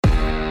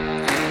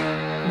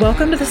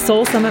Welcome to the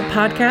Soul Summit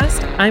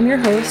podcast. I'm your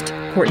host,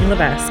 Courtney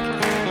Levesque.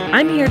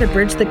 I'm here to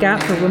bridge the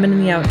gap for women in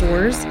the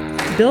outdoors,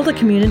 build a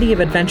community of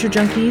adventure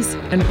junkies,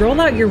 and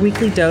roll out your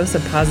weekly dose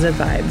of positive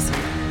vibes.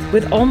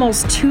 With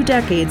almost 2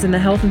 decades in the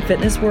health and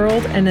fitness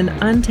world and an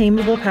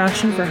untamable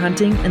passion for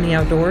hunting and the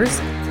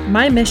outdoors,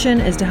 my mission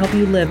is to help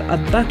you live a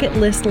bucket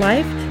list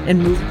life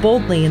and move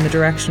boldly in the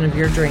direction of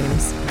your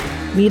dreams.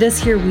 Meet us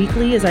here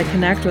weekly as I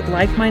connect with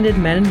like-minded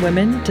men and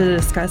women to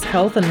discuss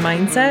health and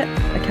mindset,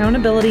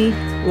 accountability,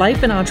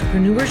 life and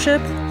entrepreneurship,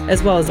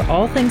 as well as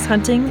all things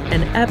hunting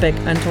and epic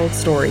untold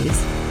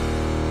stories.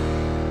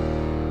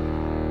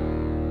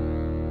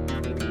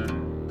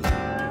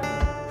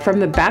 From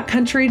the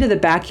backcountry to the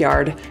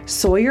backyard,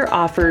 Sawyer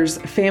offers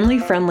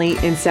family-friendly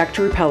insect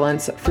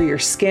repellents for your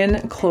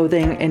skin,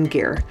 clothing, and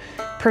gear.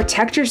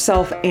 Protect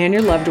yourself and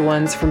your loved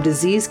ones from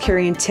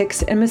disease-carrying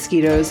ticks and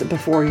mosquitoes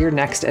before your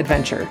next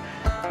adventure.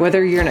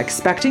 Whether you're an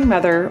expecting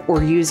mother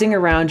or using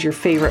around your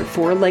favorite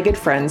 4-legged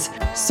friends,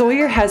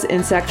 Sawyer has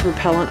insect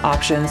repellent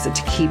options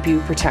to keep you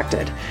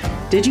protected.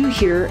 Did you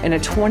hear in a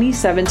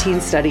 2017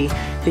 study,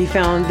 they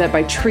found that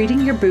by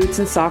treating your boots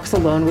and socks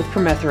alone with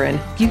permethrin,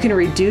 you can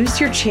reduce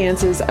your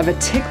chances of a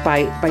tick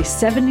bite by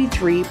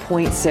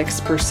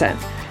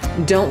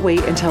 73.6%. Don't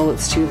wait until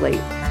it's too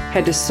late.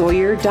 Head to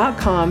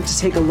Sawyer.com to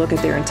take a look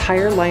at their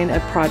entire line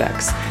of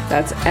products.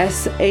 That's SAWYER.com.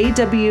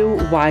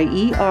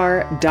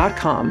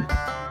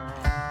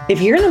 If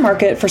you're in the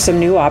market for some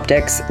new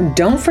optics,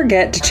 don't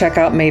forget to check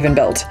out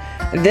Mavenbuilt.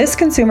 This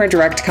consumer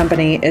direct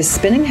company is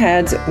spinning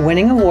heads,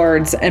 winning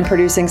awards, and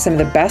producing some of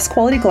the best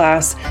quality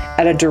glass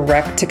at a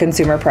direct to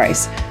consumer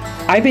price.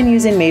 I've been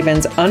using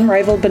Maven's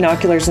unrivaled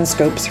binoculars and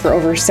scopes for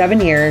over 7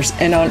 years,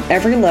 and on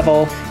every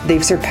level,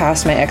 they've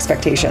surpassed my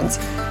expectations.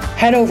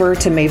 Head over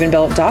to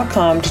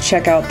Mavenbuilt.com to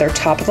check out their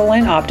top of the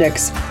line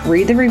optics,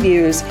 read the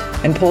reviews,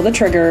 and pull the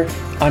trigger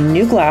on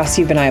new glass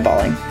you've been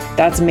eyeballing.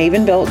 That's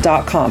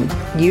Mavenbuilt.com.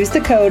 Use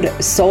the code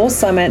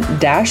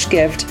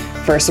SOULSUMMIT-GIFT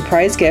for a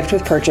surprise gift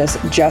with purchase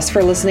just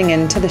for listening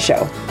in to the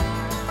show.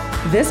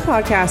 This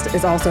podcast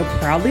is also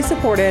proudly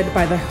supported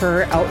by the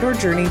Her Outdoor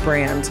Journey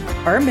brand.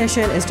 Our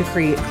mission is to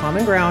create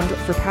common ground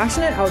for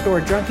passionate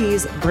outdoor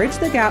junkies, bridge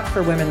the gap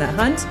for women that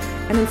hunt,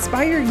 and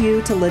inspire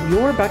you to live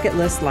your bucket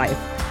list life.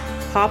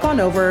 Hop on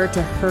over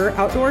to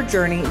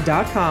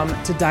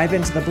heroutdoorjourney.com to dive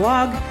into the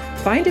blog,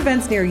 find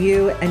events near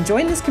you, and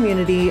join this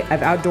community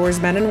of outdoors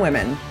men and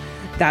women.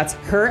 That's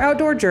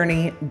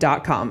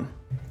heroutdoorjourney.com.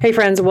 Hey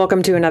friends,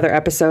 welcome to another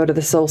episode of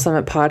the Soul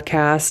Summit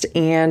podcast,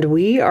 and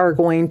we are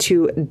going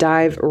to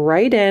dive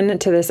right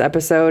into this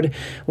episode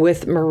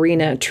with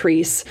Marina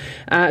Treese.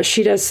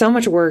 She does so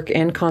much work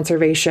in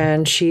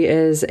conservation. She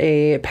is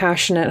a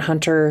passionate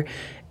hunter.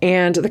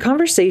 And the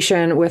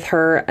conversation with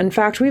her, in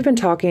fact, we've been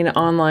talking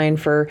online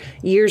for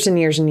years and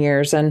years and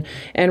years and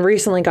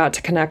recently got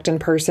to connect in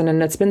person.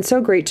 And it's been so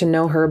great to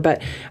know her.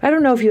 But I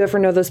don't know if you ever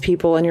know those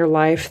people in your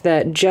life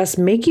that just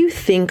make you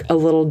think a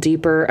little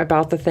deeper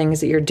about the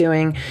things that you're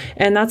doing.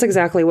 And that's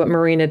exactly what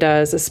Marina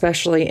does,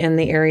 especially in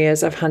the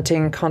areas of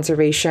hunting,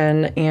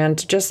 conservation,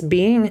 and just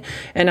being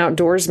an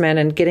outdoorsman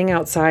and getting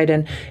outside.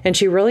 And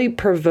she really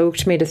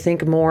provoked me to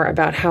think more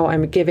about how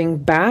I'm giving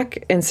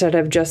back instead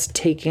of just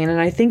taking.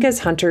 And I think as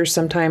hunters,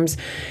 sometimes,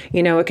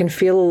 it can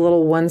feel a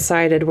little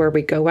one-sided where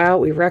we go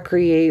out, we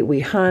recreate, we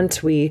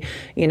hunt, we,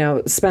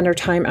 spend our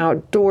time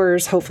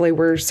outdoors. Hopefully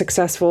we're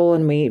successful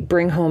and we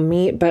bring home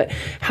meat. But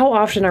how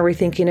often are we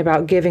thinking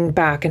about giving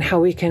back and how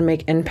we can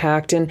make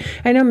impact? And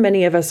I know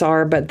many of us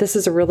are, but this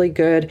is a really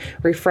good,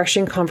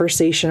 refreshing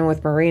conversation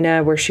with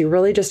Marina where she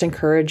really just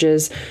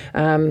encourages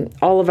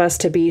all of us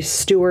to be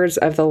stewards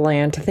of the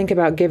land, to think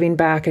about giving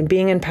back and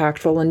being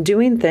impactful and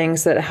doing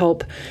things that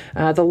help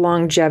the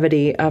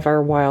longevity of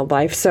our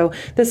wildlife. So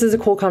this is a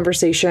cool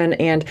conversation,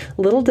 and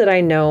little did I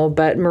know,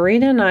 but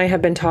Marina and I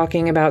have been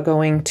talking about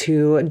going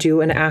to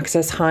do an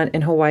access hunt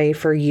in Hawaii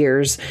for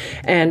years.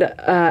 And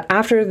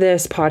after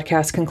this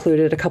podcast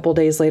concluded a couple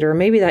days later,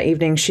 maybe that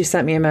evening, she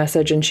sent me a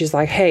message and she's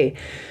like, "Hey,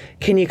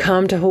 can you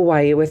come to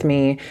Hawaii with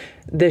me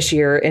this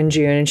year in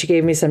June?" And she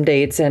gave me some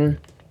dates, and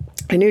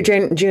I knew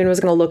June was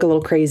going to look a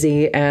little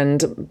crazy,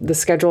 and the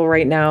schedule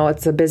right now,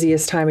 it's the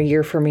busiest time of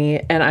year for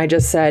me. And I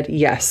just said,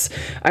 yes,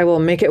 I will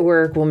make it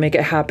work. We'll make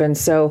it happen.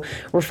 So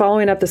we're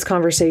following up this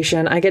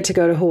conversation. I get to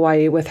go to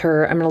Hawaii with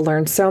her. I'm going to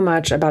learn so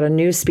much about a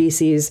new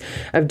species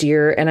of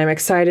deer, and I'm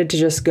excited to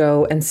just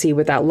go and see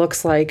what that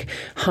looks like,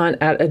 hunt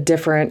at a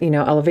different,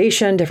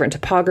 elevation, different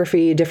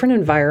topography, different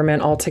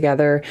environment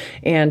altogether,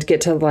 and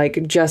get to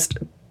just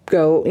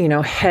go,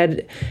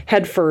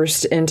 head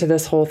first into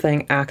this whole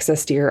thing,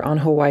 access deer on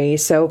Hawaii.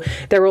 So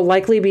there will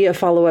likely be a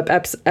follow-up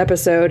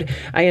episode.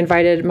 I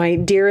invited my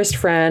dearest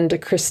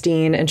friend,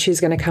 Christine, and she's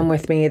going to come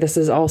with me. This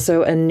is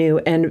also a new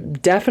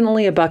and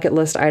definitely a bucket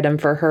list item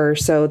for her.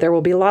 So there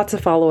will be lots of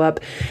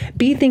follow-up.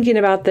 Be thinking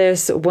about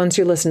this once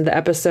you listen to the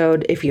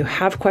episode. If you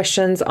have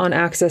questions on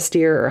access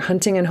deer or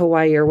hunting in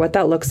Hawaii or what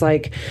that looks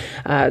like,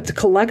 to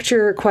collect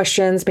your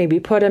questions, maybe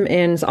put them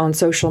in on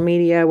social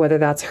media, whether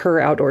that's Her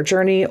Outdoor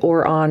Journey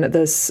or on on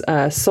this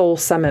Soul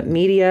Summit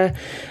Media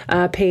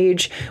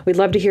page. We'd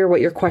love to hear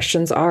what your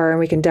questions are, and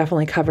we can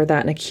definitely cover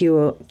that in a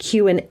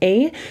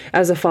Q&A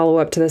as a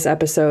follow-up to this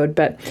episode.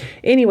 But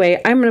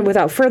anyway, I'm going to,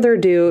 without further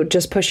ado,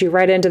 just push you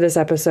right into this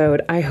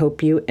episode. I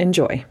hope you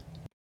enjoy.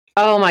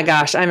 Oh my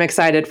gosh, I'm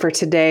excited for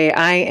today.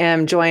 I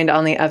am joined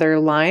on the other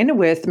line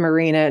with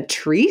Marina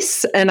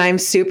Treese, and I'm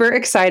super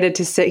excited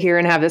to sit here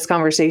and have this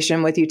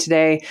conversation with you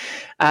today.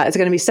 It's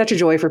going to be such a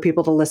joy for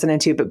people to listen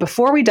into. But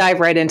before we dive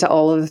right into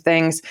all of the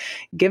things,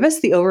 give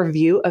us the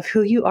overview of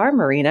who you are,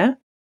 Marina.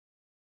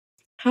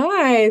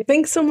 Hi,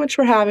 thanks so much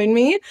for having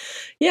me.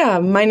 Yeah,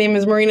 my name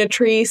is Marina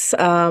Treese.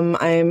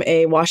 I'm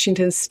a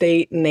Washington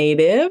State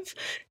native,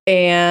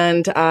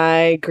 and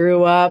I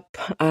grew up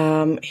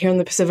here in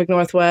the Pacific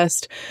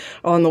Northwest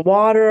on the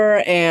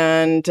water,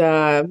 and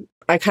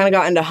I kind of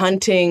got into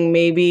hunting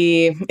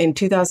maybe in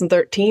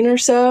 2013 or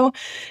so,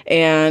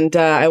 and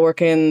I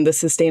work in the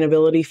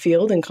sustainability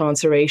field and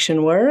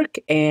conservation work,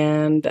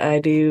 and I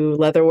do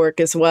leather work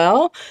as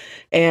well,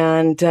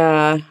 and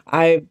I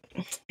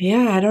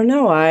don't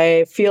know.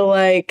 I feel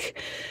like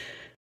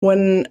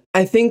when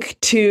I think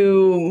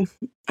to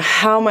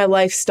how my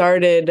life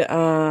started,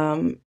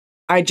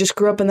 I just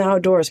grew up in the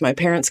outdoors. My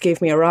parents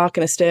gave me a rock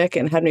and a stick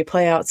and had me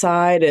play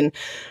outside, and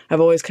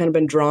I've always kind of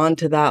been drawn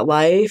to that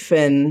life,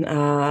 and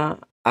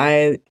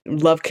I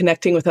love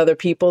connecting with other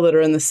people that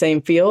are in the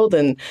same field,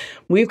 and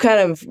we've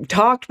kind of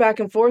talked back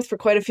and forth for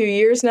quite a few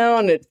years now,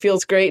 and it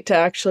feels great to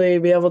actually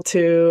be able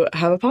to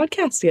have a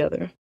podcast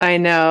together. I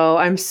know.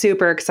 I'm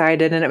super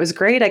excited. And it was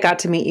great. I got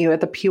to meet you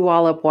at the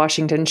Puyallup,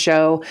 Washington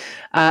show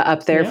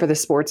up there for the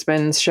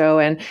Sportsman's show.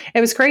 And it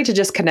was great to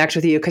just connect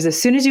with you, because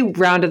as soon as you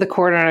rounded the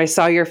corner and I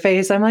saw your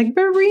face, I'm like,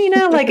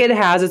 Marina, like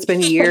it's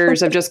been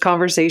years of just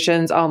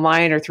conversations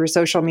online or through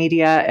social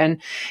media.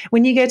 And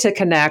when you get to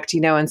connect,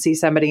 and see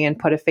somebody and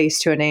put a face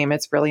to a name,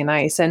 it's really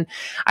nice. And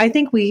I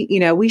think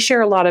we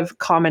share a lot of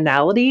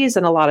commonalities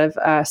and a lot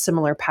of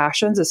similar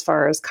passions as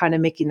far as kind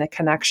of making the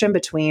connection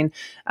between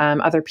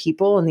other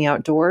people in the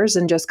outdoors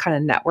and just kind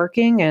of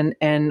networking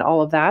and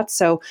all of that.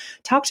 So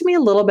talk to me a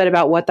little bit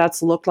about what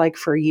that's looked like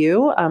for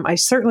you. I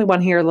certainly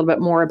want to hear a little bit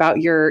more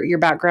about your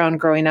background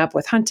growing up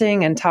with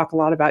hunting, and talk a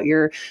lot about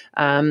your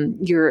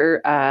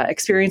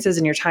experiences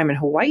and your time in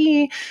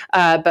Hawaii.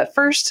 But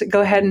first,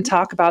 go ahead and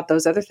talk about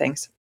those other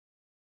things.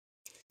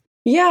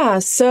 Yeah,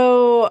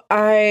 so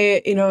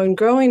in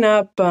growing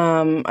up,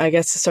 I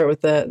guess to start with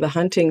the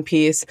hunting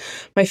piece,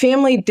 my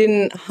family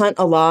didn't hunt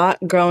a lot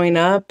growing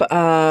up.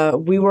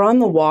 We were on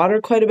the water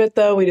quite a bit,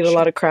 though. We did a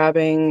lot of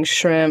crabbing,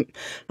 shrimp,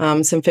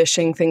 some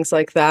fishing, things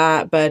like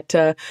that. But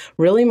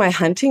really, my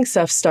hunting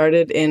stuff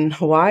started in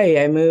Hawaii.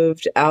 I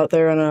moved out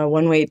there on a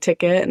one-way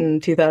ticket in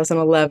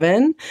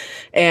 2011,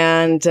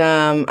 and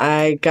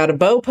I got a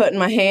bow put in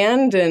my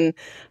hand, and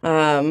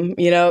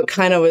it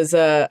kind of was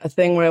a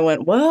thing where I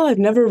went, well, I've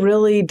never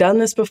really done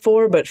this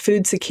before, but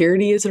food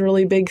security is a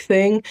really big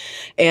thing.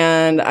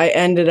 And I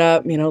ended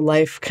up,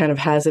 life kind of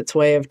has its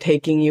way of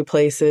taking you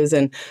places.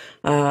 And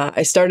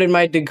I started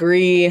my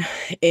degree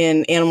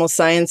in animal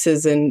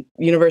sciences in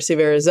University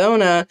of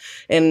Arizona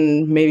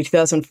in maybe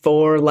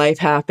 2004. Life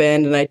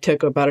happened, and I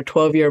took about a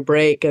 12-year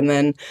break. And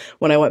then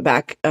when I went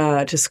back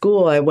to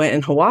school, I went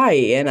in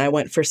Hawaii, and I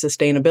went for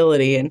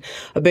sustainability. And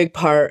a big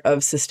part of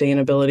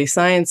sustainability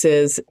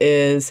sciences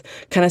is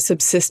kind of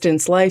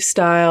subsistence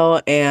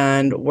lifestyle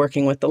and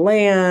working with the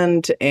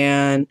land,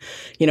 and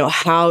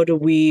how do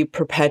we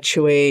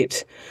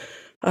perpetuate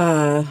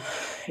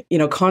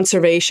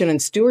conservation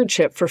and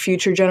stewardship for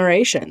future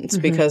generations.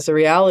 Mm-hmm. Because the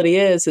reality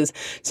is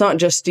it's not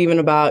just even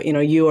about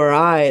you or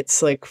I.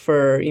 It's like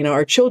for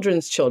our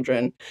children's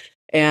children.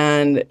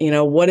 And,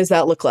 what does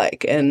that look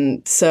like?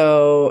 And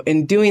so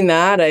in doing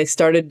that, I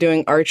started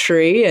doing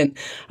archery, and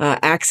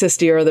axis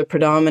deer are the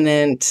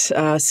predominant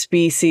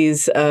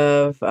species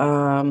of,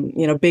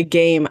 big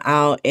game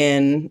out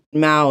in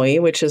Maui,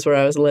 which is where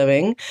I was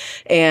living.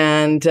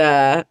 And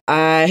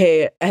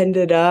I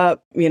ended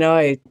up,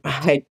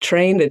 I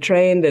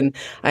trained, and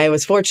I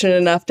was fortunate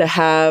enough to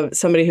have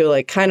somebody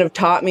who kind of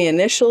taught me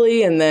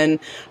initially. And then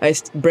I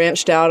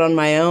branched out on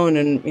my own,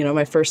 and,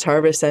 my first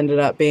harvest ended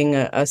up being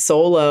a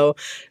solo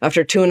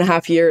after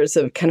 2.5 years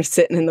of kind of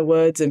sitting in the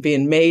woods and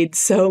being made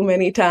so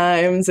many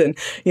times. And,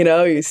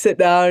 you sit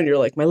down and you're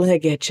like, my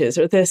leg itches,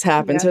 or this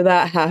happens, or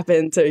that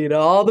happens, or,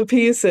 all the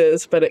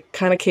pieces. But it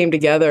kind of came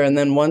together. And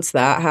then once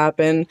that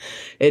happened,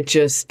 it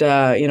just,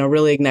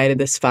 really ignited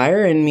this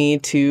fire in me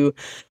to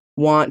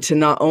want to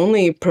not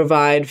only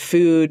provide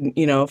food,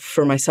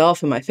 for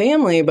myself and my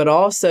family, but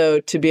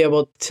also to be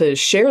able to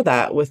share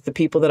that with the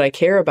people that I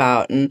care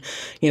about. And,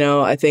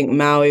 I think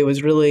Maui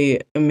was really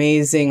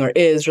amazing, or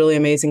is really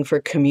amazing for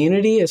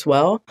community as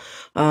well.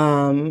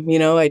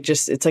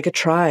 It's like a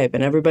tribe,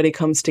 and everybody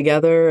comes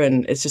together,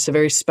 and it's just a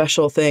very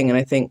special thing. And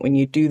I think when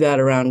you do that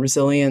around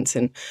resilience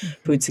and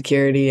food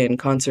security and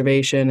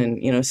conservation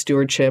and,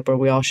 stewardship, where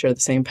we all share the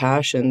same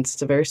passions,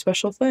 it's a very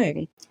special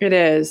thing. It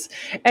is.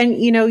 And,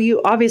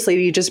 you obviously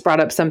obviously you just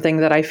brought up something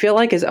that I feel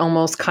like is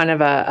almost kind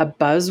of a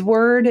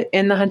buzzword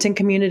in the hunting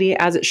community,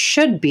 as it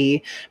should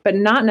be, but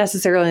not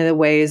necessarily in the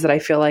ways that I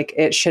feel like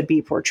it should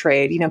be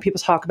portrayed. People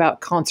talk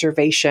about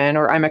conservation,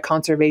 or I'm a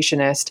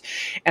conservationist.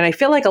 And I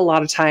feel like a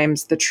lot of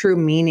times the true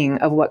meaning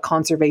of what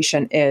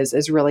conservation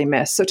is really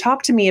missed. So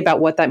talk to me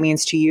about what that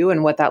means to you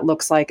and what that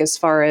looks like as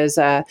far as,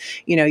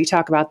 you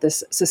talk about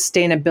this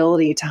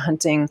sustainability to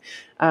hunting,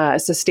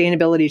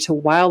 sustainability to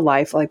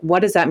wildlife. Like, what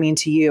does that mean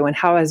to you, and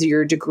how has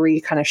your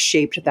degree kind of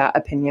shaped that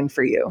opinion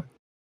for you?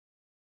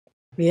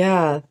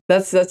 Yeah,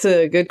 that's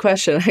a good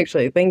question,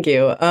 actually. Thank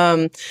you.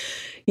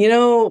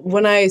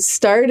 When I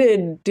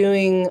started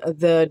doing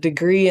the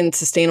degree in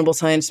sustainable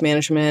science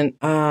management,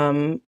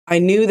 I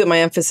knew that my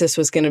emphasis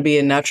was going to be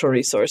in natural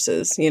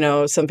resources.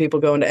 Some people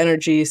go into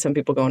energy, some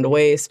people go into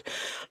waste.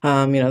 There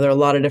are a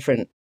lot of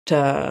different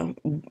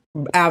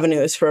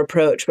avenues for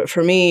approach, but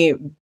for me,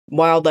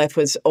 wildlife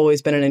has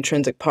always been an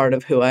intrinsic part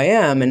of who I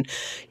am. And,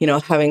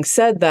 having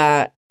said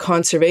that,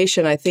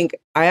 conservation, I think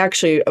I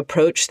actually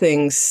approach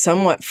things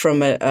somewhat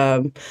from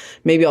a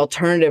maybe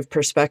alternative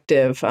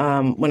perspective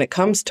when it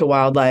comes to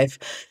wildlife,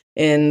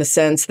 in the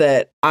sense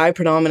that I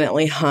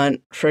predominantly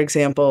hunt, for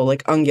example,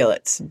 like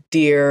ungulates,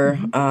 deer.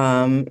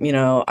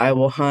 I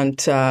will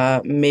hunt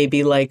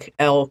maybe like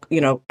elk.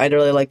 I'd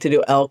really like to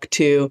do elk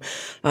too,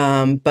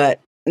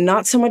 but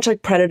not so much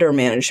like predator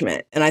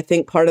management. And I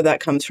think part of that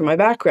comes from my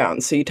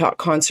background. So you talk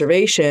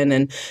conservation,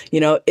 and,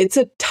 it's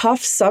a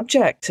tough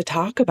subject to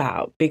talk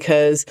about,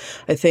 because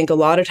I think a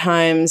lot of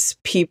times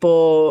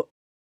people,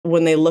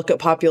 when they look at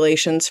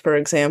populations, for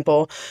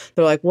example,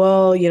 they're like,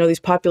 well, these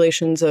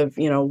populations of,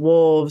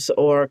 wolves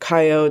or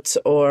coyotes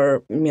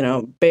or,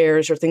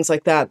 bears or things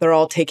like that, they're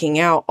all taking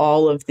out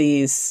all of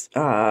these,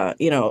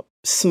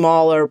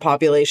 smaller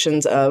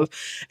populations of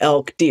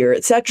elk, deer,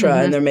 etc.,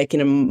 and they're making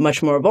them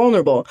much more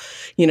vulnerable,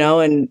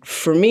 and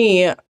for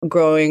me,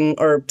 growing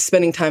or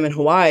spending time in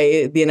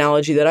Hawaii, the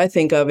analogy that I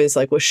think of is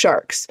like with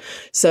sharks.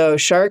 So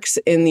sharks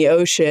in the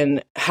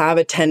ocean have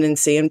a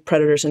tendency, and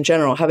predators in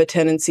general have a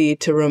tendency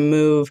to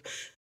remove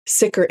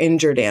sick or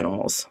injured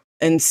animals.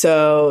 And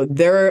so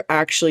they're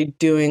actually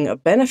doing a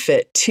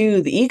benefit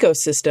to the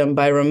ecosystem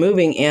by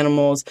removing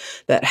animals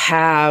that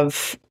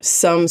have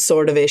some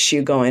sort of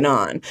issue going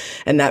on.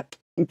 And that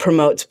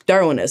promotes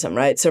Darwinism,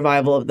 right?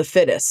 Survival of the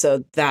fittest.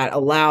 So that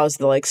allows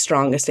the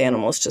strongest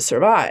animals to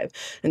survive.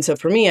 And so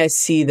for me, I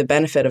see the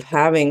benefit of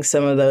having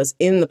some of those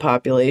in the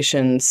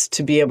populations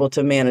to be able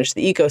to manage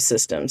the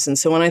ecosystems. And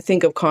so when I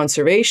think of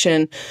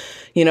conservation,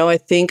 I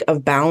think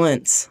of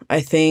balance. I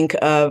think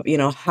of,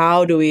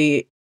 how do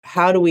we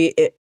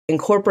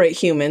incorporate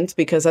humans,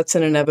 because that's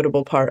an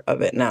inevitable part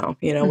of it now.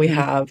 We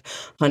have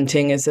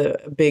hunting as a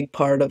big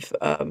part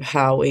of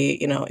how we,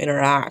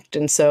 interact.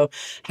 And so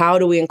how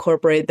do we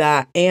incorporate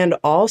that and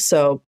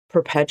also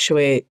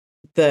perpetuate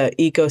the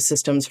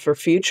ecosystems for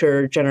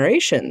future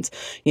generations?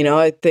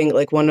 I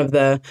think one of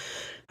the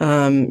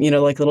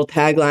little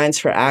taglines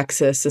for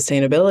Access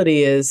Sustainability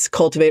is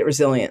cultivate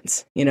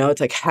resilience.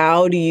 It's like,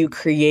 how do you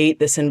create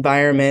this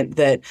environment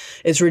that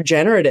is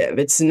regenerative?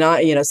 It's not,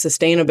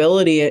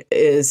 sustainability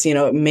is,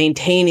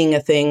 maintaining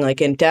a thing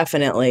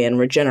indefinitely, and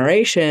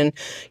regeneration,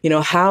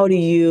 how do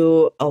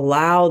you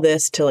allow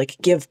this to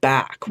give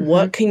back?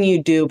 What can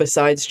you do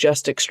besides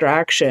just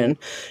extraction,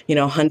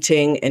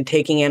 hunting and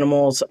taking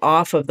animals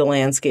off of the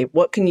landscape?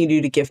 What can you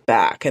do to give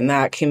back? And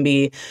that can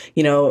be,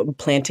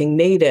 planting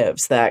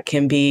natives, that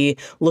can be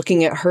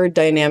looking at herd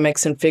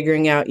dynamics and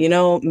figuring out,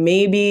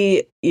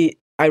 maybe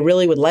I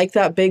really would like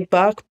that big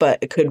buck, but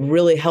it could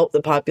really help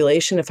the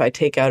population if I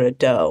take out a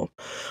doe.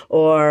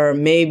 Or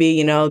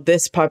maybe,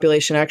 this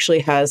population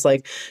actually has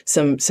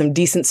some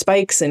decent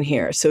spikes in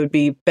here. So it'd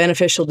be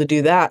beneficial to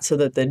do that so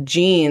that the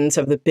genes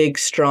of the big,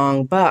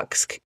 strong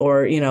bucks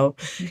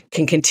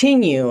can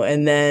continue.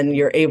 And then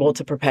you're able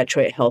to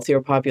perpetuate healthier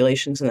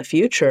populations in the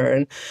future.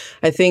 And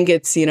I think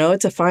it's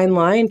a fine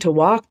line to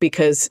walk,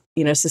 because,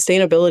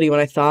 sustainability, when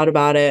I thought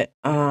about it,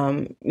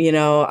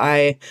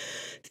 I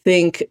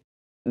think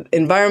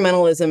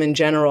environmentalism in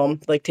general,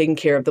 taking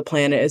care of the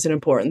planet, is an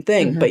important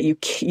thing, but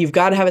you've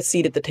got to have a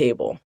seat at the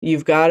table.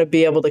 You've got to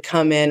be able to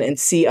come in and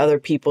see other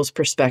people's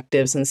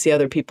perspectives and see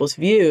other people's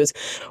views.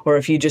 Or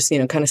if you just,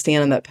 kind of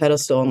stand on that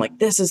pedestal and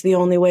this is the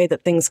only way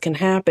that things can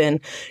happen,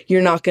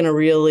 you're not going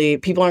to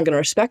people aren't going to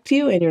respect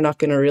you, and you're not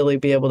going to really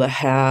be able to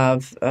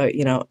have,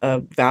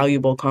 a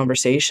valuable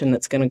conversation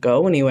that's going to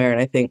go anywhere. And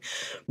I think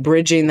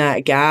bridging that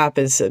gap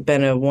has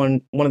been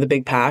one of the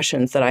big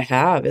passions that I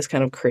have, is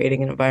kind of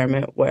creating an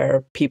environment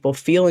where people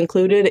feel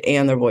included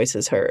and their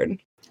voices heard.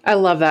 I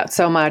love that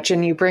so much.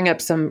 And you bring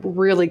up some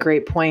really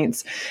great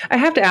points. I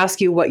have to ask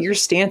you what your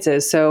stance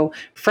is. So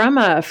from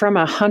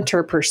a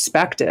hunter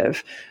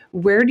perspective,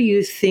 where do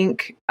you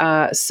think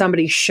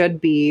somebody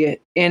should be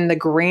in the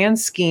grand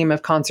scheme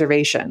of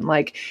conservation?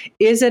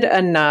 Is it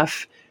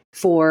enough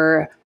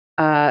for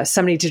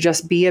somebody to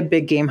just be a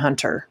big game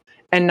hunter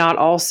and not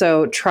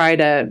also try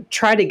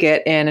to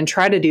get in and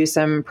try to do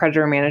some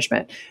predator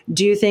management?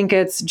 Do you think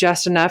it's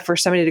just enough for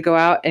somebody to go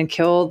out and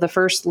kill the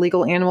first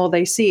legal animal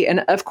they see?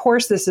 And of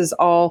course, this is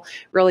all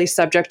really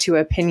subject to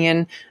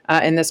opinion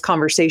in this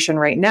conversation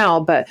right now,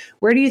 but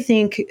where do you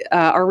think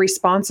our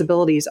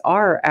responsibilities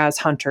are as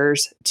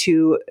hunters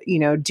to,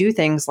 do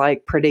things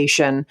like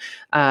predation,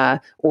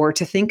 or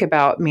to think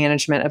about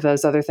management of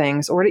those other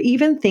things, or to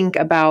even think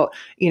about,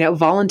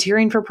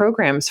 volunteering for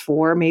programs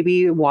for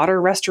maybe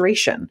water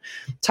restoration?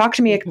 Talk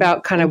to me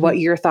about kind of what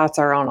your thoughts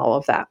are on all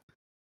of that.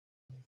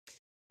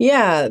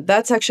 Yeah,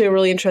 that's actually a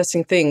really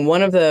interesting thing.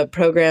 One of the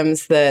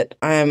programs that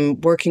I'm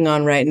working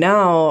on right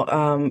now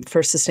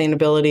for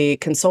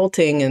sustainability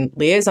consulting and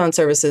liaison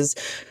services,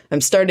 I'm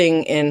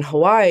starting in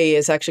Hawaii,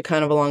 is actually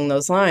kind of along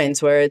those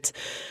lines, where it's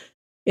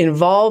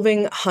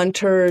involving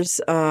hunters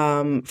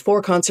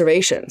for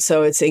conservation.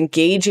 So it's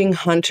engaging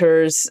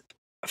hunters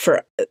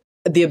for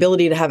the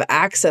ability to have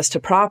access to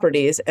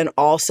properties and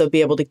also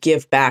be able to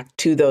give back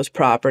to those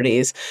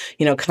properties,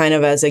 kind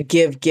of as a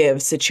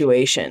give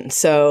situation.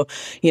 So,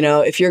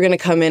 if you're going to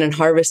come in and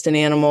harvest an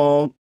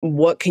animal,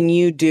 what can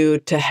you do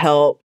to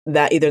help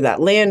that either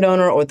that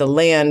landowner or the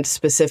land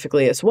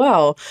specifically as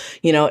well,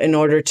 in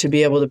order to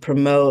be able to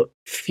promote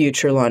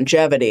future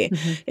longevity.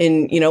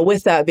 Mm-hmm. And,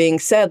 with that being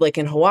said, like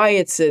in Hawaii,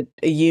 it's a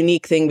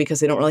unique thing because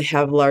they don't really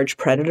have large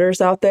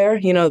predators out there.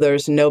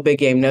 There's no big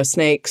game, no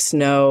snakes,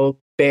 no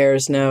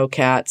bears, no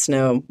cats,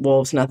 no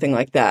wolves, nothing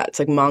like that. It's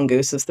like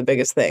mongoose is the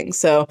biggest thing.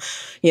 So,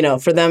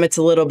 for them, it's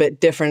a little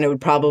bit different. It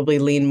would probably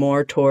lean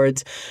more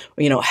towards,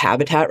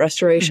 habitat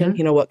restoration.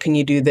 Mm-hmm. What can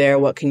you do there?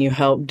 What can you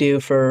help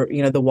do for,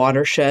 the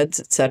watersheds,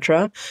 et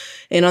cetera?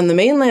 And on the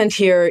mainland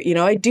here,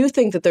 I do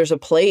think that there's a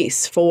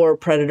place for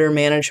predator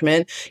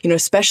management,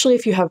 especially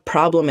if you have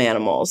problem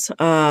animals.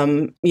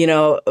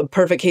 A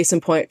perfect case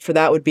in point for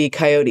that would be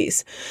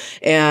coyotes.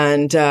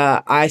 And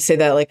I say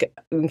that like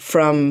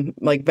from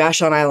like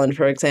Vashon Island,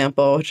 for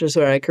example, which is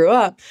where I grew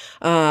up,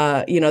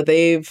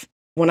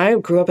 when I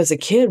grew up as a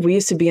kid, we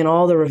used to be in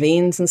all the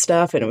ravines and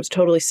stuff, and it was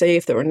totally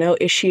safe. There were no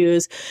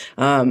issues.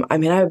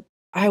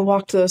 I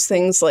walked those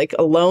things like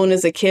alone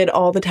as a kid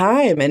all the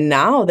time. And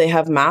now they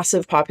have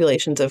massive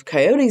populations of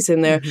coyotes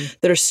in there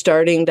that are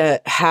starting to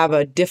have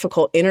a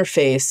difficult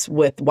interface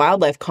with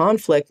wildlife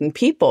conflict and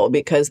people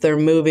because they're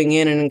moving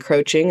in and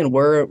encroaching, and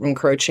we're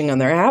encroaching on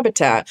their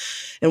habitat.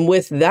 And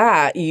with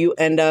that, you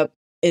end up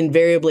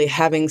invariably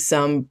having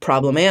some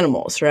problem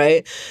animals,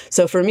 right?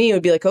 So for me, it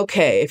would be like,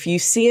 okay, if you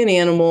see an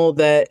animal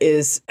that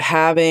is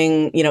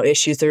having,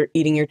 issues, they're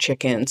eating your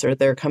chickens or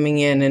they're coming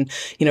in and,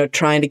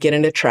 trying to get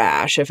into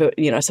trash, if it,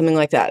 something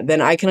like that, then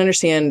I can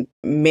understand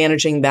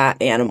managing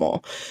that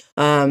animal.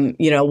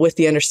 With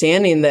the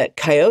understanding that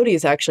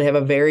coyotes actually have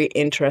a very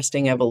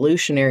interesting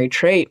evolutionary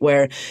trait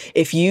where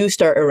if you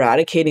start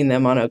eradicating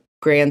them on a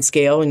grand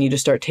scale and you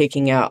just start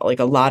taking out like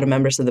a lot of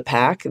members of the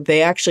pack,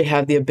 they actually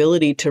have the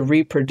ability to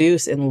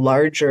reproduce in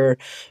larger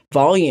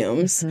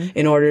volumes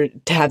in order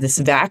to have this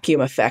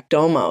vacuum effect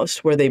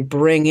almost where they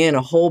bring in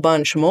a whole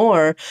bunch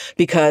more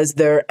because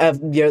their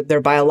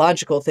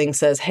biological thing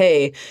says,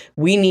 hey,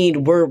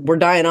 we're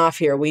dying off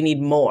here. We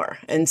need more.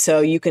 And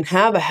so you can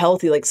have a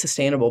healthy, like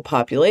sustainable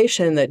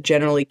population that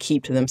generally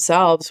keep to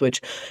themselves,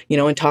 which,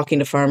 in talking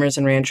to farmers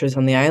and ranchers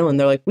on the island,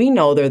 they're like, we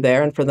know they're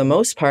there. And for the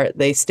most part,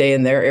 they stay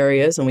in their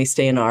areas and we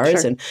stay in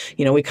ours. Sure. And,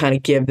 we kind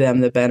of give them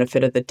the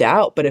benefit of the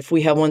doubt. But if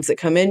we have ones that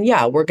come in,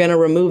 we're going to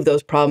remove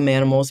those problem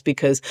animals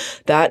because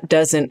that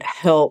doesn't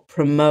help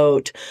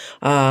promote,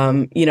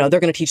 they're going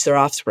to teach their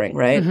offspring,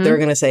 right? They're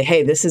going to say,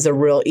 hey, this is a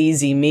real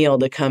easy meal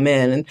to come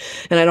in.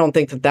 And I don't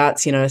think that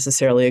that's,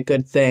 necessarily a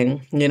good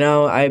thing.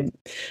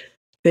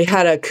 They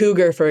had a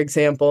cougar, for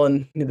example,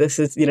 and this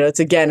is,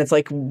 it's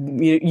like,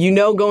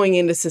 going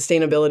into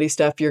sustainability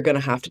stuff, you're going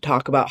to have to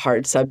talk about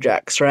hard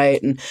subjects,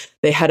 right? And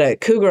they had a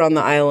cougar on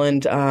the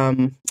island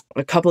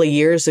a couple of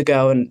years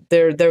ago, and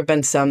there have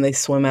been some, they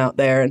swim out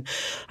there, and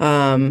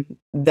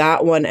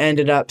that one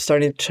ended up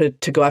starting to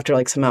go after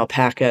like some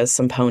alpacas,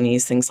 some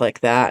ponies, things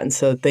like that. And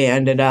so they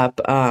ended up,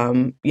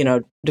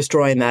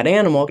 destroying that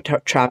animal,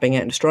 trapping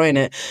it and destroying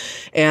it.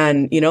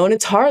 And, and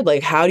it's hard.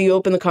 Like, how do you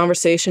open the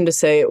conversation to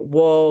say,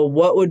 well,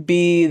 what would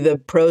be the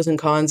pros and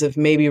cons of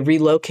maybe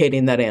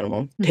relocating that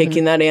animal,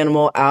 taking that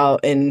animal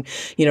out and,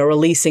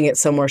 releasing it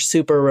somewhere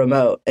super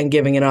remote and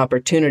giving an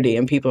opportunity?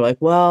 And people are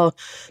like, well,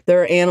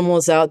 there are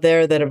animals out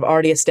there that have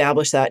already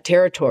established that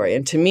territory.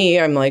 And to me,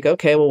 I'm like,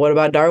 okay, well, what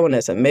about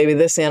Darwinism? Maybe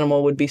this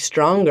animal would be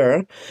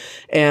stronger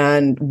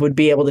and would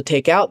be able to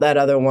take out that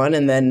other one,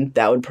 and then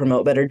that would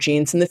promote better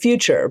genes in the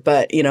future.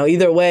 But,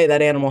 either way,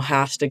 that animal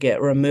has to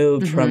get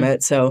removed from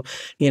it. So,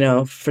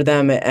 for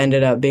them, it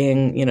ended up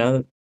being,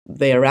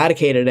 they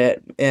eradicated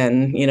it.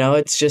 And,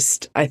 it's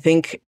just, I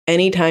think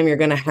anytime you're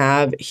going to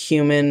have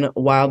human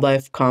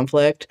wildlife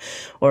conflict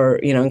or,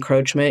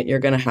 encroachment, you're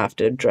going to have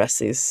to address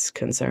these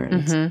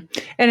concerns.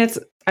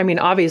 And I mean,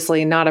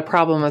 obviously not a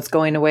problem that's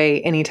going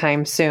away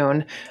anytime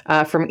soon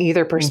from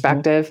either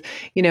perspective.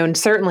 And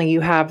certainly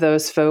you have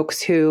those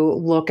folks who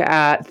look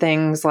at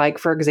things like,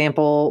 for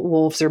example,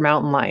 wolves or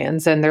mountain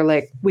lions, and they're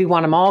like, we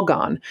want them all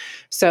gone.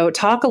 So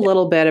talk a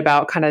little bit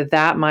about kind of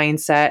that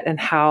mindset and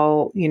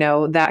how,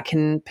 that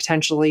can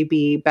potentially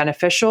be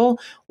beneficial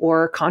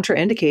or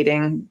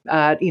contraindicating,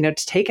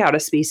 to take out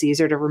a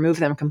species or to remove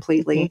them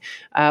completely.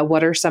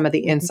 What are some of the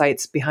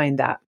insights behind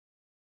that?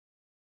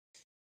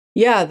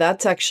 Yeah,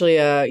 that's actually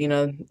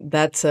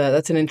that's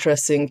an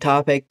interesting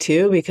topic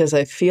too, because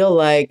I feel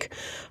like,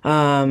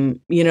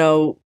 along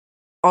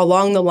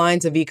the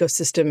lines of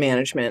ecosystem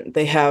management,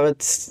 they have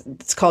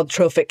it's called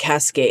trophic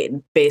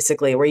cascade,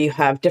 basically, where you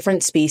have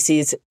different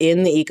species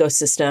in the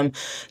ecosystem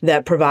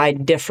that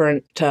provide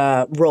different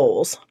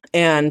roles.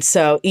 And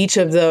so each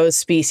of those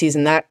species,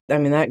 and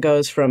that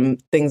goes from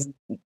things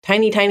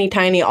tiny, tiny,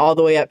 tiny, all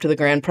the way up to the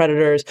grand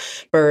predators,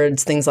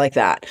 birds, things like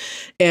that.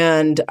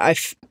 And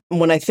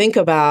when I think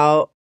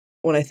about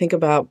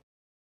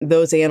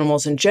those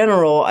animals in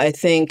general, I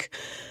think,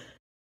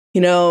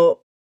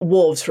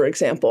 wolves, for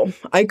example.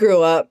 I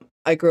grew up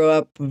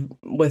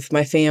with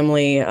my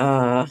family.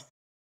 My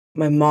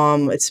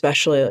mom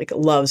especially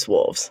loves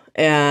wolves,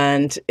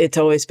 and it's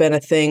always been a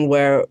thing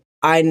where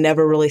I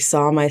never really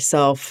saw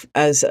myself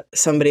as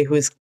somebody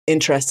who's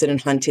interested in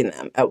hunting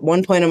them. At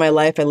one point in my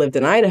life, I lived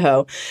in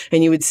Idaho,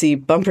 and you would see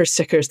bumper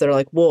stickers that are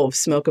like, wolves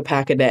smoke a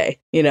pack a day,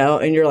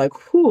 and you're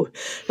like, whew,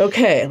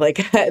 okay,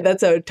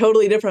 that's a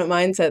totally different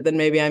mindset than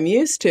maybe I'm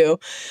used to.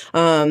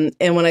 And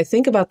when I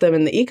think about them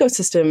in the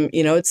ecosystem,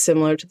 it's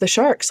similar to the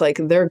sharks.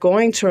 They're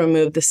going to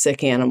remove the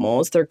sick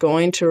animals. They're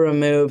going to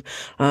remove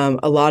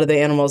a lot of the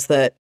animals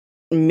that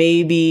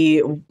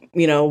maybe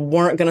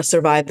weren't going to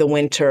survive the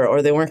winter,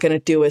 or they weren't going to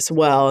do as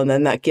well. And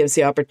then that gives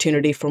the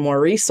opportunity for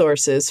more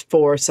resources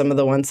for some of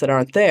the ones that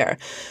aren't there.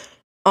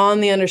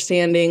 On the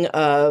understanding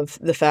of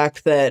the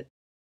fact that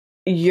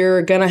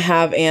you're going to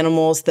have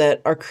animals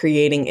that are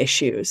creating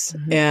issues.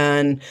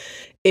 And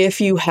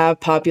if you have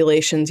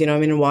populations,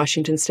 in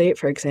Washington State,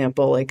 for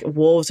example,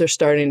 wolves are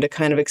starting to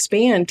kind of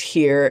expand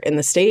here in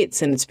the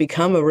States, and it's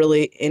become a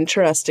really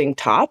interesting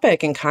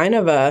topic and kind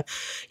of a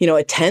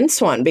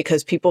tense one,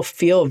 because people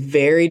feel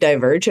very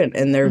divergent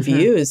in their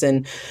views.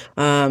 And,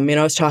 I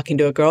was talking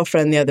to a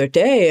girlfriend the other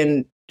day,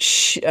 and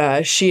she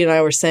and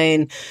I were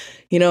saying,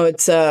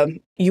 it's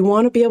you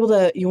want to be able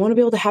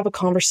to have a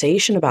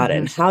conversation about it.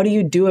 And how do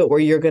you do it where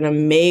you're going to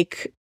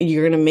make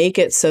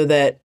it so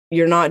that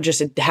you're not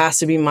just, it has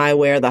to be my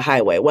way or the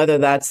highway, whether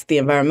that's the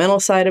environmental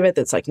side of it,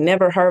 that's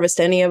never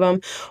harvest any of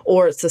them,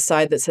 or it's the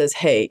side that says,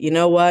 hey, you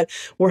know what?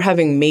 We're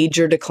having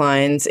major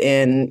declines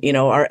in,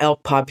 our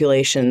elk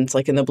populations,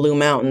 like in the Blue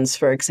Mountains,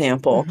 for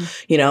example,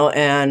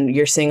 and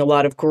you're seeing a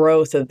lot of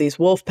growth of these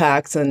wolf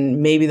packs,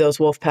 and maybe those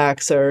wolf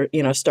packs are,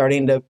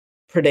 starting to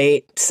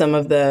predate some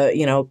of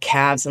the,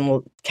 calves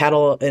and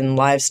cattle and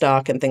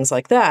livestock and things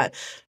like that.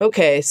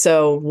 Okay,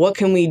 so what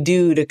can we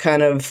do to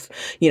kind of,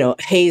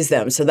 haze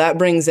them? So that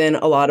brings in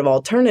a lot of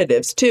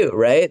alternatives too,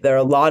 right? There are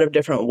a lot of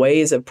different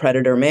ways of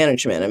predator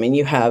management. I mean,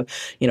 you have,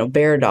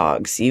 bear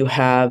dogs, you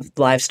have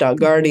livestock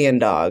guardian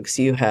dogs,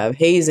 you have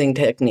hazing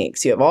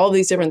techniques, you have all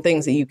these different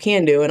things that you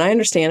can do. And I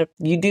understand if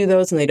you do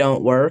those and they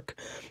don't work,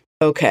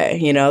 okay,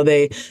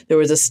 there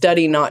was a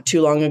study not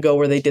too long ago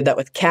where they did that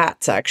with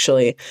cats,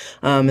 actually,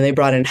 and they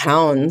brought in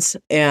hounds,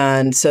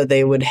 and so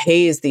they would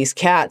haze these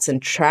cats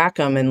and track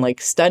them and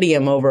study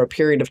them over a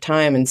period of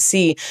time and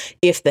see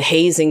if the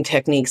hazing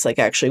techniques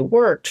actually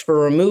worked for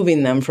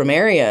removing them from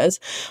areas,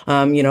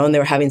 and they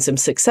were having some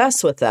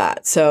success with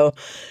that. So,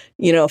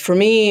 for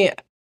me,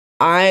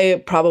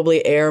 I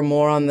probably err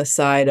more on the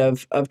side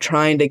of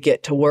trying to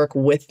get to work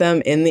with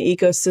them in the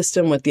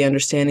ecosystem with the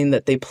understanding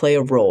that they play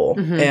a role.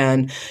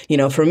 And,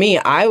 for me,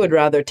 I would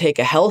rather take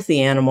a healthy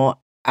animal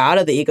out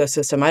of the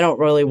ecosystem. I don't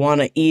really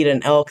want to eat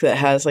an elk that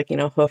has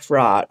hoof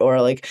rot,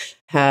 or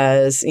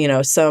has,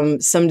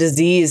 some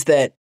disease,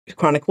 that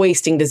chronic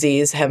wasting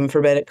disease, heaven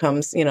forbid it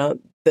comes,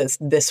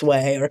 this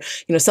way,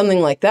 or,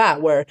 something like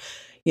that, where,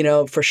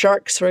 for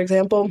sharks, for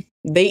example,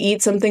 they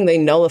eat something, they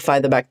nullify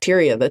the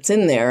bacteria that's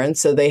in there. And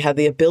so they have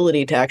the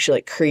ability to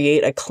actually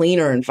create a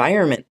cleaner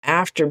environment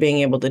after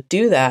being able to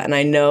do that. And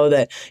I know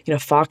that,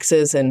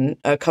 foxes and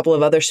a couple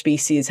of other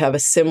species have a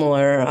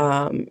similar,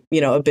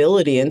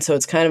 ability. And so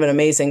it's kind of an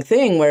amazing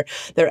thing where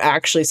they're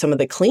actually some of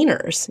the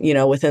cleaners,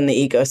 within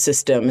the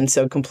ecosystem. And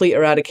so complete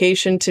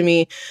eradication to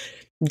me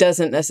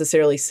doesn't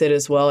necessarily sit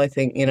as well. I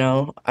think,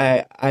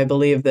 I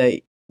believe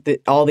that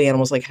all the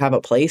animals have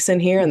a place in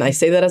here. And I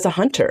say that as a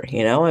hunter,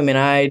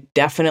 I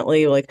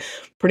definitely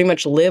pretty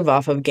much live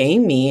off of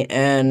game meat,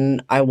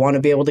 and I want to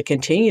be able to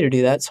continue to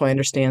do that. So I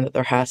understand that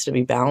there has to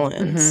be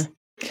balance.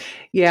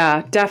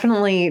 Yeah,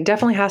 definitely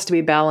has to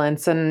be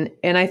balance. And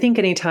I think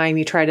anytime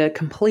you try to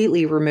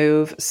completely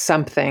remove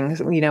something,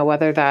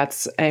 whether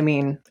that's, I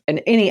mean, in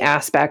any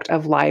aspect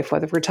of life,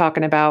 whether we're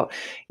talking about,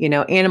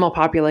 animal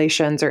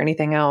populations or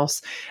anything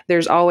else,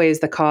 there's always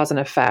the cause and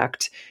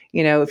effect.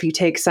 If you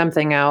take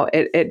something out,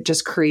 it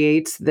just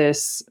creates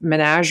this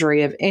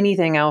menagerie of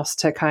anything else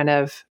to kind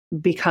of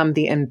become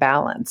the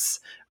imbalance,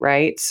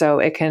 right? So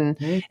it can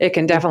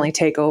definitely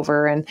take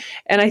over. And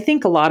I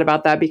think a lot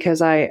about that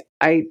because I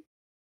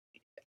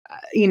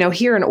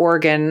here in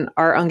Oregon,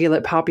 our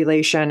ungulate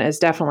population is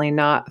definitely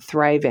not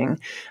thriving.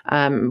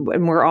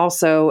 And we're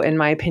also, in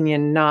my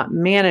opinion, not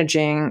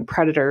managing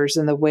predators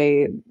in the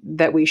way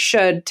that we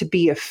should to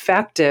be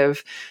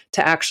effective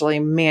to actually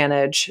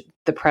manage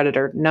the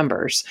predator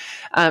numbers.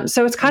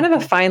 So it's kind of a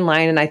fine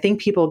line. And I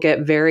think people get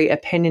very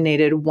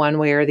opinionated one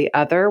way or the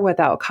other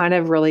without kind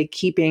of really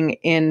keeping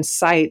in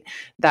sight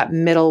that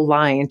middle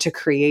line to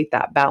create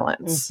that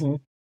balance.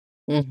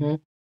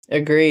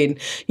 Agreed.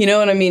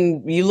 And I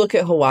mean, you look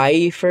at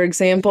Hawaii, for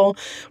example,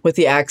 with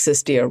the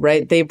axis deer,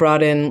 right? They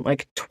brought in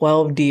like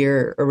 12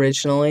 deer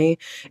originally,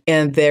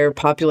 and their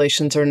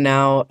populations are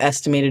now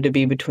estimated to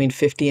be between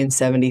 50 and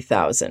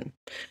 70,000.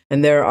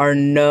 And there are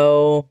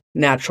no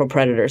natural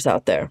predators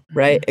out there,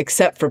 right?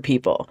 Except for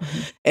people.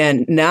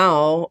 And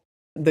now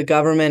the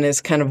government is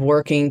kind of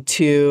working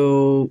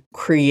to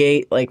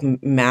create like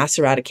mass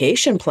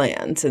eradication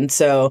plans. And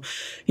so,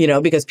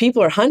 because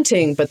people are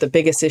hunting, but the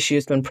biggest issue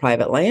has been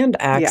private land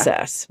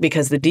access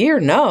because the deer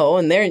know,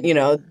 and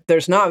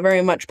there's not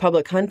very much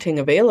public hunting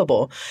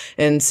available.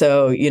 And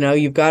so,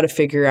 you've got to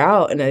figure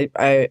out, and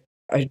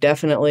I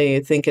definitely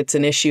think it's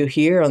an issue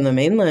here on the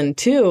mainland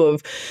too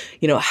of,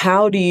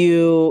 how do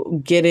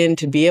you get in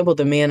to be able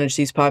to manage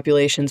these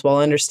populations while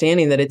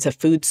understanding that it's a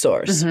food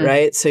source,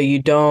 right? So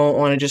you don't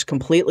want to just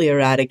completely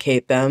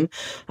eradicate them,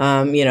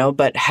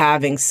 but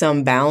having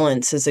some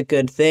balance is a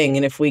good thing.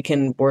 And if we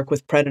can work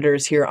with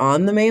predators here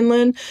on the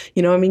mainland,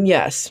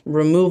 yes,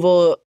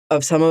 removal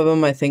of some of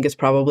them I think is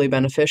probably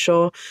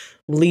beneficial.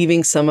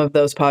 Leaving some of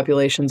those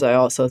populations, I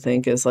also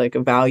think is like a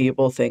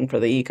valuable thing for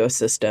the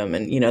ecosystem.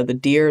 And, the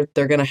deer,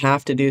 they're going to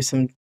have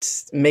to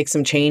make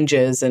some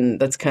changes. And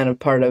that's kind of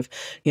part of,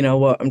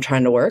 what I'm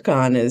trying to work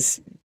on is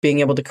being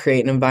able to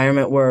create an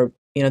environment where,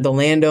 the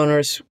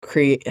landowners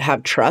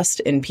have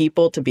trust in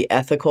people to be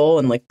ethical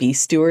and like be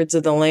stewards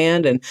of the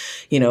land and,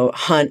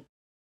 hunt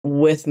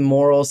with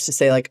morals to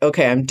say like,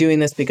 okay, I'm doing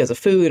this because of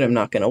food. I'm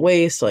not going to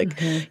waste. Like,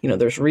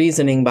 there's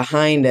reasoning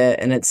behind it.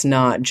 And it's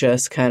not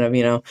just kind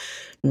of,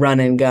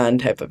 run and gun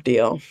type of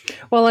deal.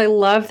 Well, I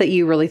love that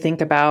you really think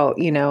about,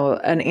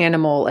 an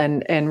animal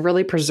and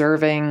really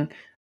preserving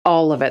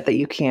all of it that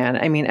you can.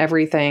 I mean,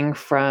 everything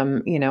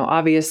from,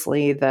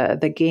 obviously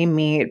the game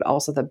meat,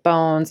 also the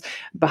bones.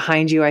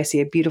 Behind you, I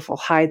see a beautiful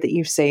hide that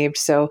you've saved.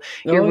 So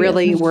you're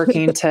really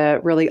working to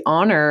really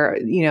honor,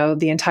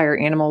 the entire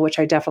animal, which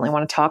I definitely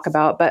want to talk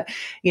about. But,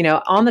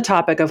 on the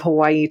topic of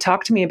Hawaii,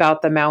 talk to me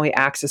about the Maui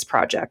Axis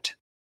Project.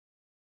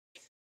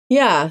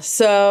 Yeah,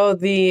 so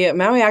the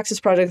Maui Axis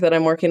project that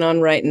I'm working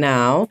on right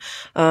now,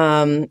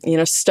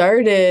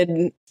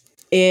 started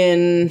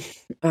in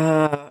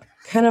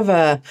kind of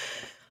a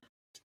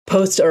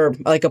post or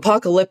like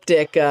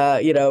apocalyptic,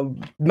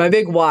 my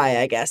big why,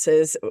 I guess,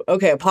 is,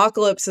 okay,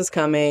 apocalypse is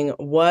coming.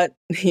 What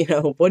do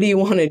you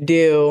want to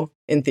do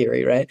in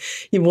theory, right?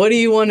 What do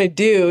you want to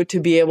do to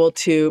be able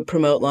to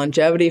promote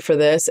longevity for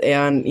this?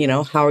 And,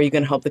 how are you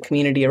going to help the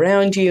community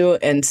around you?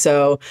 And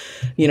so,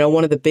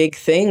 one of the big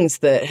things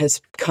that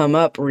has come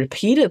up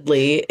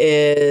repeatedly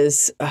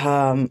is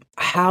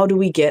how do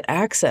we get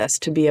access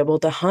to be able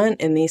to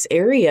hunt in these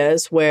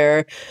areas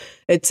where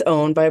it's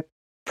owned by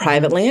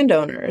private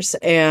landowners.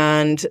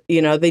 And,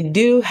 they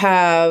do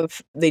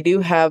have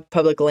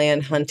public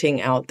land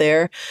hunting out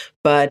there,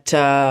 but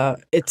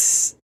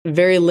it's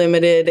very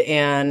limited.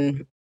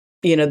 And,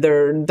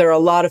 there are a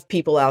lot of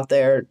people out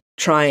there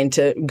trying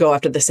to go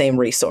after the same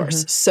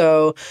resource.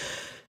 So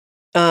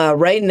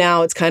right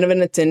now it's kind of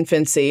in its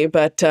infancy,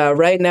 but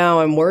right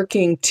now I'm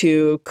working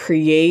to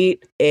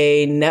create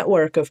a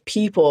network of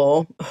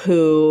people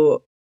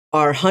who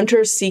are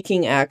hunters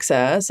seeking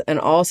access and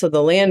also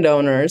the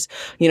landowners,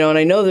 and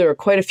I know there are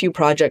quite a few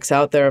projects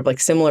out there of like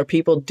similar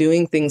people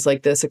doing things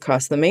like this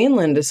across the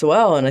mainland as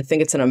well. And I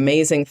think it's an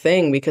amazing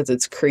thing because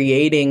it's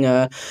creating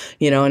an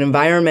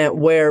environment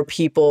where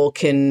people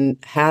can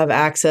have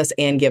access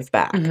and give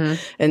back.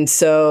 And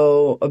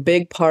so a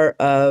big part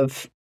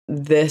of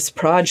this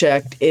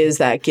project is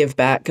that give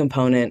back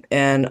component.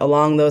 And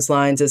along those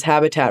lines is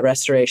habitat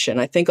restoration.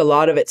 I think a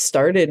lot of it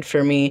started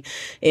for me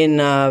in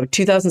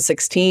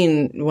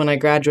 2016 when I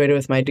graduated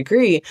with my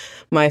degree.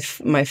 My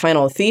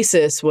final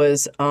thesis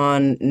was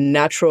on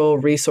natural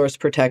resource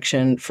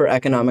protection for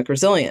economic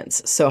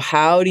resilience. So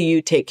how do you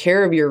take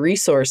care of your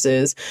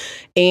resources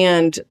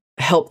and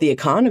help the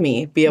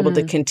economy be able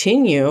to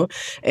continue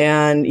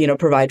and,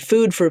 provide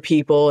food for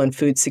people and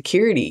food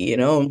security. In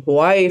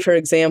Hawaii, for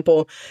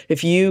example,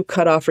 if you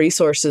cut off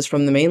resources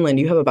from the mainland,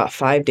 you have about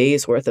 5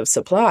 days worth of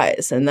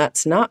supplies, and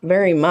that's not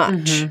very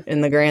much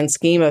in the grand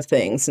scheme of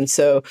things. And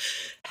so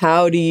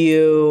how do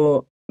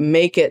you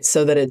make it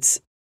so that it's,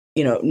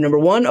 number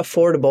one,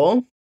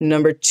 affordable,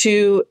 number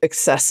two,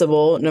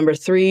 accessible, number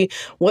three,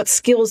 what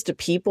skills do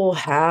people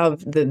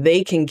have that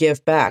they can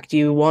give back? Do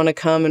you want to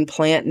come and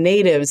plant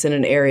natives in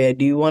an area?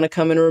 Do you want to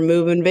come and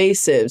remove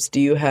invasives?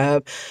 Do you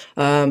have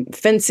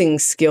fencing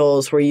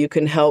skills where you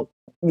can help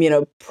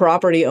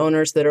property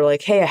owners that are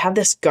like, hey, I have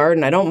this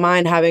garden. I don't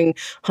mind having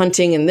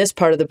hunting in this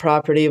part of the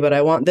property, but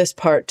I want this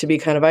part to be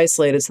kind of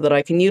isolated so that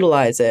I can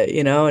utilize it,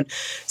 And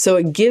so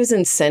it gives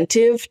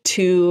incentive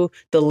to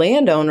the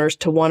landowners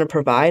to want to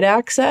provide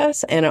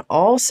access. And it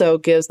also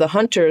gives the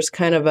hunters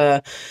kind of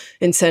a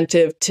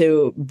incentive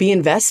to be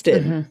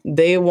invested.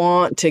 They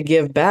want to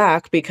give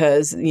back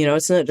because,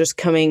 it's not just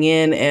coming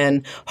in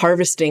and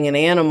harvesting an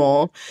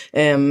animal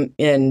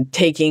and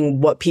taking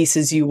what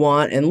pieces you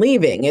want and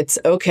leaving. It's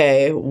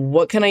okay.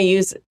 What can I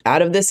use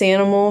out of this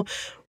animal?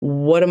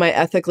 What am I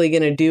ethically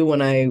going to do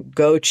when I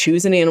go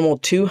choose an animal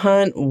to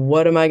hunt?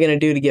 What am I going to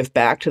do to give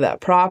back to that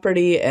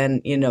property?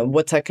 And,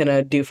 what's that going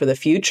to do for the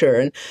future?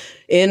 And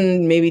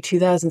in maybe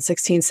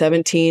 2016,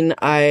 17,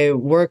 I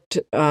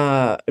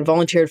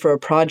volunteered for a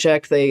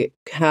project they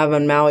have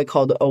on Maui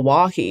called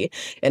Oahe.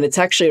 And it's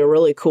actually a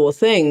really cool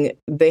thing.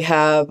 They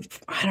have,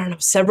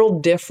 several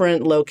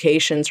different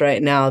locations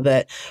right now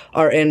that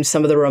are in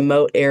some of the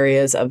remote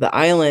areas of the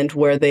island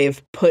where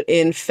they've put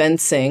in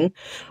fencing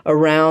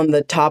around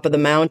the top of the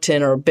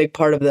mountain or a big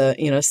part of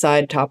the,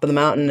 side top of the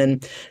mountain.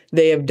 And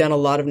they have done a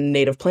lot of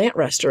native plant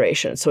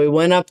restoration. So we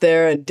went up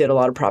there and did a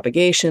lot of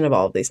propagation of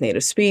all of these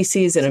native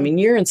species. And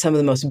you're in some of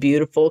the most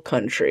beautiful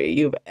country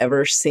you've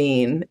ever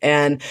seen.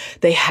 And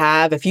they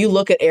have, if you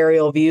look at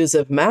aerial views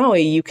of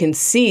Maui, you can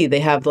see they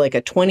have like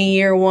a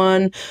 20-year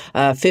one,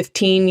 a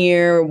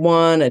 15-year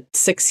one, a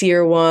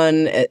 6-year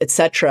one,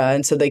 etc.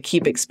 And so they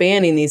keep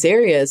expanding these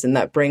areas, and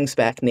that brings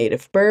back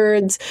native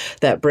birds.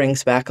 That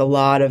brings back a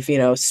lot of,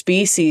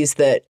 species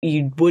that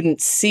you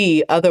wouldn't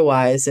see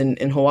otherwise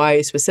in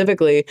Hawaii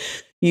specifically.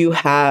 You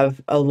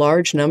have a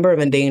large number of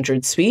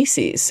endangered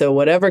species. So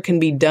whatever can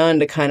be done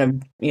to kind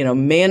of,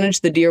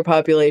 manage the deer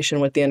population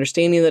with the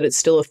understanding that it's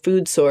still a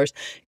food source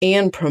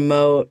and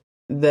promote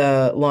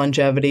the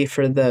longevity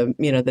for the,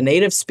 the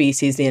native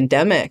species, the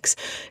endemics,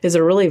 is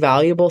a really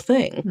valuable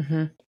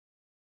thing.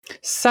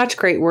 Such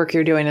great work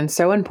you're doing and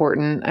so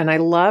important. And I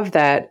love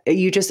that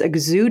you just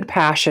exude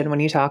passion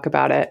when you talk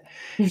about it.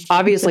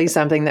 Obviously,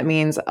 something that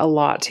means a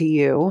lot to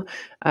you,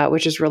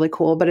 which is really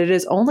cool, but it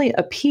is only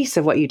a piece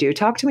of what you do.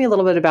 Talk to me a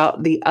little bit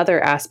about the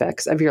other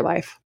aspects of your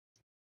life.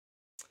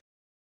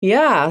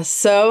 Yeah.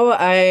 So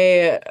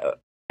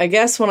I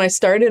guess when I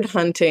started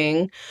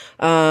hunting,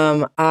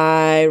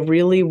 I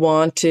really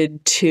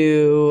wanted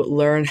to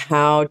learn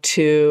how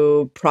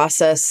to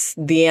process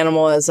the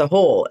animal as a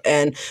whole.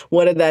 And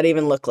what did that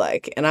even look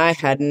like? And I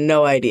had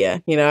no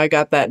idea. I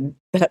got that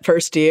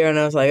first year and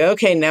I was like,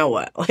 okay, now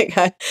what?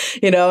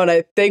 And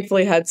I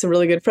thankfully had some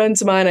really good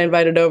friends of mine I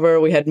invited over.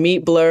 We had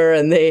Meat Blur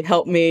and they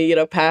helped me,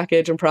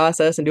 package and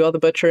process and do all the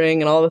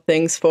butchering and all the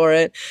things for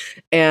it.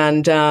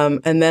 And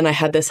then I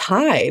had this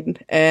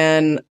hide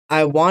and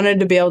I wanted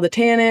to be able to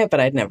tan it, but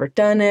I'd never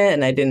done it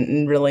and I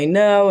didn't really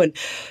know. And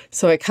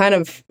so I kind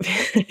of,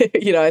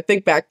 I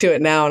think back to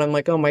it now and I'm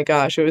like, oh my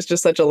gosh, it was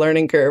just such a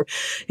learning curve,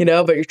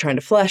 but you're trying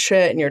to flesh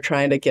it and you're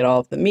trying to get all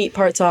of the meat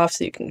parts off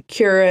so you can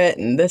cure it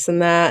and this and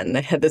that. And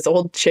I had this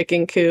old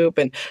chicken coop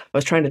and I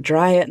was trying to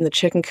dry it in the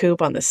chicken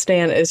coop on the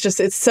stand.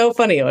 It's so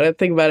funny when I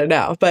think about it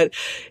now. But,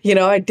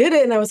 I did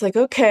it and I was like,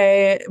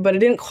 okay, but it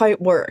didn't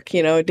quite work.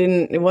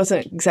 It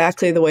wasn't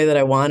exactly the way that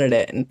I wanted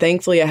it. And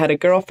thankfully I had a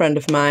girlfriend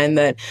of mine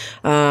that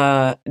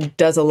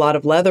does a lot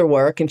of leather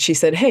work. And she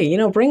said, hey,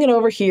 bring it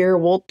over here.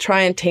 We'll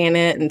try and tan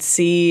it and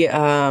see,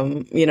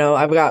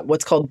 I've got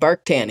what's called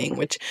bark tanning,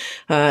 which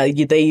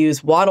they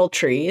use wattle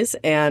trees.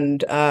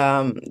 And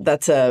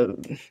it's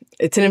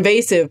an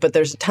invasive, but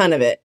there's a ton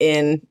of it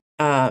in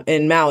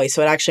Maui.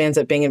 So it actually ends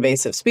up being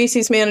invasive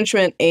species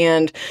management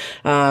and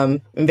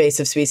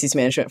invasive species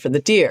management for the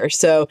deer.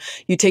 So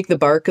you take the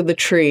bark of the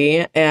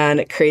tree and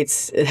it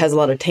has a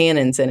lot of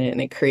tannins in it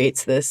and it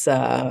creates this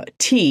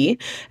tea,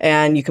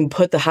 and you can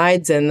put the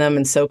hides in them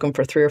and soak them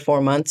for 3 or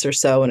 4 months or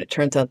so. And it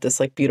turns out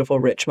this beautiful,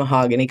 rich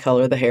mahogany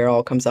color. The hair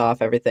all comes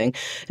off, everything.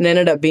 And it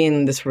ended up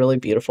being this really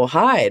beautiful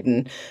hide.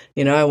 And,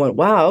 I went,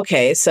 wow,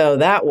 okay, so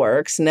that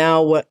works.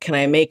 Now what can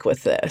I make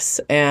with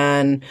this?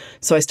 And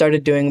so I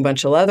started doing a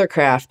bunch of leather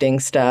crafting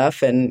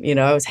stuff, and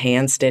I was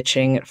hand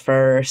stitching at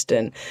first,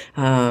 and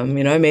I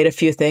made a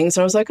few things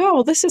and I was like, oh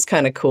well, this is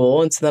kind of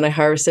cool. And so then I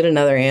harvested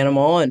another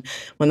animal, and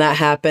when that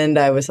happened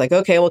I was like,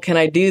 okay, well, can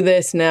I do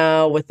this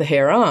now with the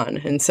hair on?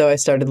 And so I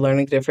started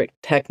learning different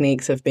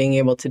techniques of being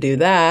able to do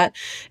that.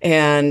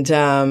 And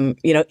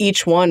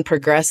each one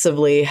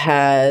progressively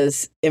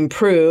has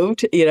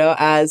improved,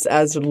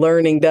 as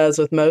learning does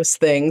with most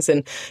things.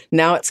 And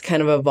now it's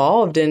kind of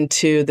evolved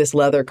into this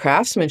leather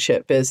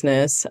craftsmanship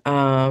business.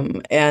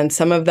 And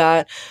some of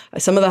the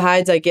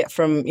hides I get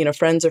from,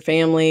 friends or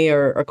family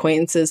or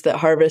acquaintances that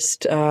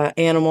harvest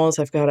animals.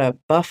 I've got a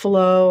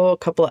buffalo, a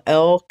couple of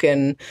elk,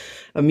 and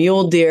a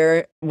mule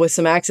deer with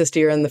some axis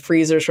deer in the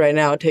freezers right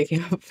now,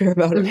 taking up a fair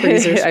amount of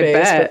freezer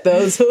space. But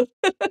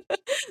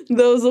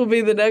those will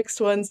be the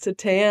next ones to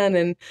tan.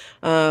 And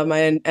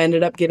I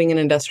ended up getting an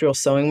industrial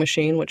sewing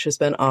machine, which has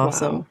been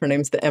awesome. Wow. Her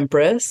name's the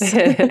Empress.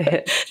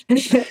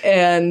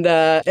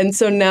 And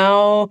so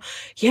now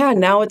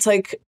it's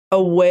like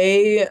a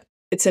way.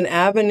 It's an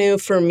avenue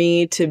for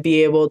me to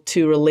be able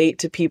to relate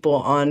to people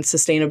on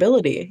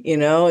sustainability.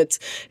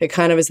 It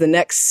kind of is the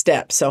next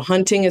step. So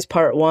hunting is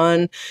part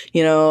one,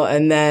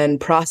 and then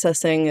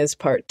processing is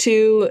part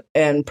two,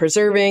 and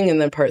preserving, and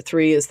then part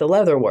three is the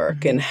leather work.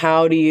 Mm-hmm. And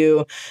how do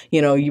you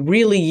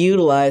really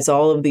utilize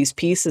all of these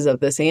pieces of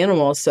this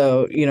animal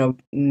so,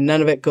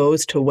 none of it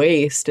goes to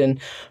waste,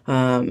 and,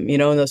 and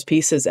those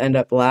pieces end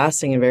up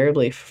lasting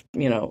invariably,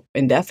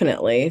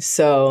 indefinitely.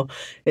 So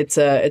it's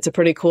a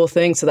pretty cool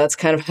thing. So that's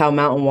kind of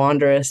how Mountain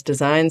Wanderess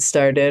design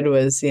started,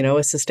 was, with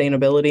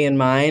sustainability in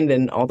mind,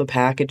 and all the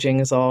packaging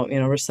is all,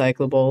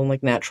 recyclable and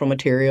like natural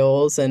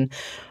materials. And,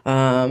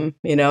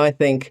 I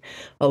think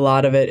a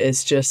lot of it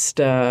is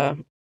just,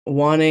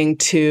 wanting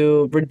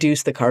to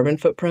reduce the carbon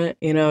footprint,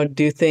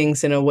 do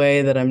things in a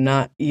way that I'm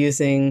not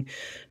using,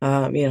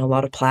 a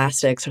lot of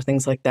plastics or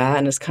things like that.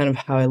 And it's kind of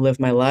how I live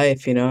my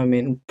life,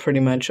 pretty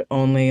much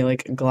only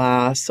like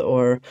glass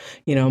or,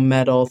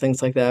 metal,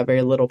 things like that,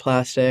 very little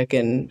plastic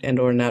and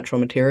or natural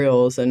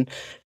materials. And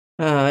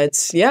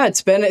it's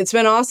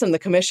been awesome. The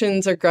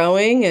commissions are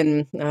growing,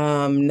 and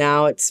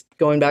now it's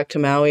going back to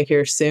Maui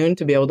here soon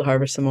to be able to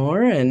harvest some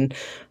more and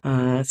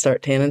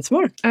start tanning some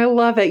more. I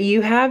love it.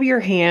 You have your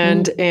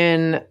hand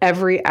in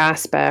every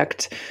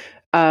aspect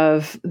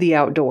of the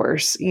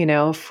outdoors,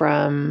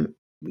 from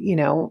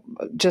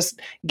just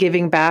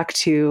giving back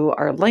to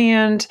our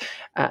land,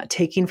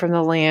 taking from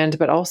the land,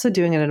 but also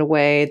doing it in a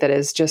way that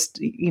is just,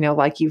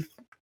 like you've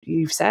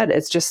said,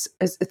 it's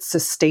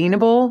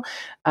sustainable.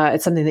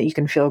 It's something that you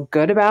can feel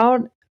good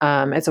about.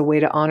 It's a way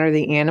to honor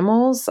the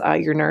animals.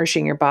 You're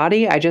nourishing your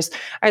body.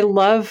 I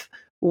love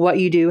what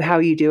you do, how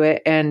you do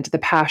it, and the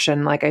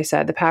passion. Like I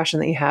said, the passion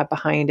that you have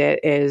behind it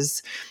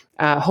is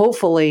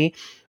hopefully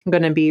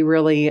going to be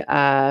really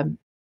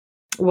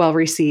well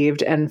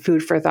received and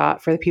food for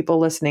thought for the people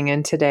listening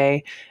in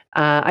today.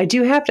 I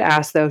do have to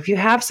ask, though, if you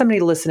have somebody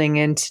listening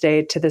in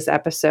today to this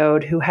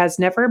episode who has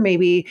never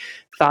maybe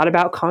thought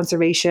about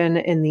conservation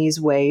in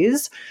these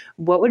ways,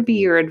 what would be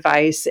your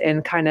advice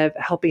in kind of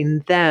helping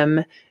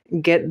them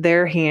get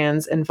their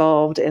hands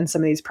involved in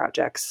some of these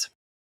projects?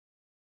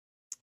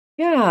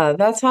 Yeah,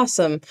 that's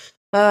awesome.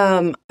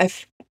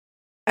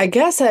 I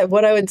guess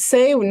what I would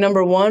say,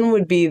 number one,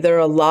 would be there are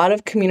a lot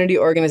of community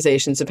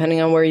organizations,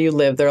 depending on where you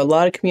live. There are a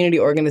lot of community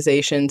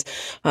organizations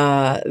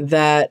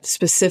that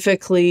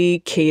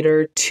specifically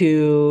cater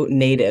to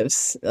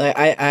natives.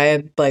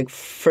 I like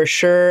for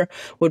sure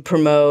would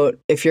promote,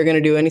 if you're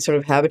going to do any sort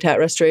of habitat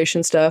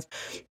restoration stuff,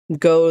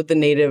 go the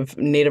native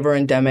or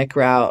endemic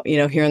route.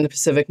 Here in the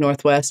Pacific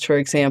Northwest, for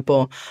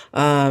example,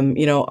 on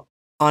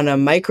a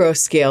micro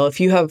scale, if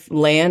you have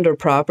land or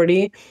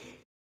property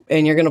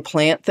and you're going to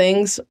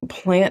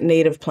plant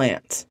native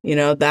plants.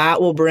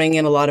 That will bring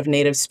in a lot of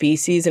native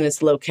species in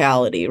its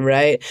locality,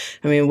 right?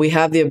 We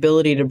have the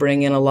ability to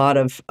bring in a lot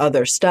of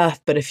other stuff,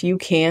 but if you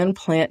can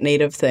plant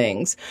native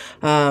things,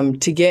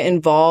 to get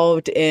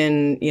involved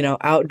in,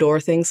 outdoor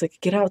things, like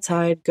get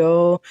outside,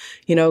 go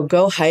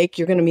hike.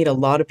 You're going to meet a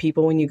lot of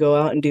people when you go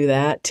out and do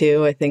that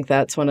too. I think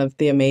that's one of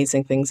the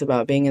amazing things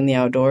about being in the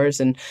outdoors.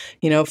 And,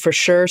 for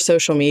sure,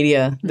 social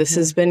media, this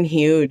has been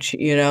huge.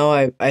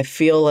 I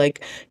feel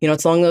like,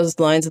 it's along those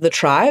lines of the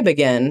tribe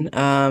again.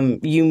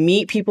 You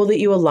meet people that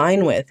you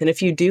align with. And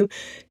if you do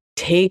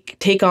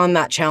take on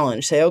that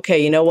challenge, say,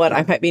 okay, you know what?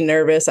 I might be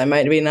nervous. I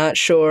might be not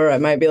sure. I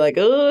might be like,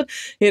 oh,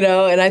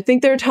 and I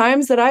think there are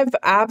times that I've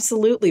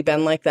absolutely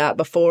been like that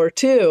before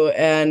too.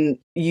 And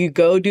you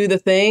go do the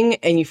thing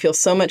and you feel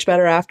so much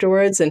better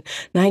afterwards. And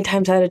 9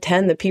 times out of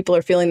 10, the people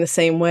are feeling the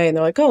same way. And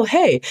they're like, oh,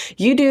 hey,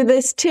 you do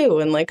this too.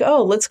 And like,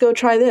 oh, let's go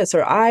try this.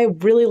 Or I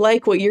really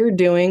like what you're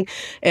doing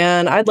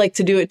and I'd like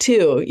to do it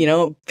too.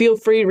 Feel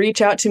free to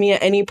reach out to me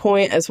at any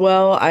point as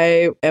well.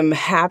 I am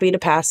happy to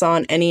pass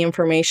on any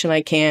information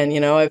I can.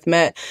 I've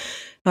met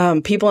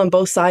people on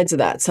both sides of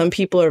that. Some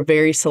people are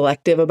very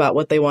selective about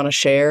what they want to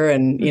share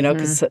and,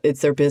 because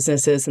it's their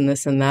businesses and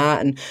this and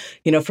that.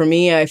 And, for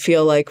me, I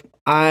feel like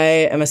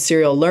I am a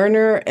serial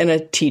learner and a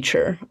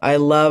teacher. I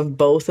love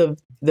both of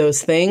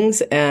those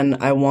things, and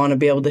I want to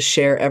be able to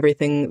share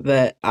everything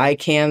that I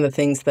can, the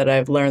things that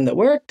I've learned that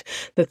worked,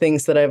 the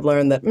things that I've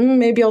learned that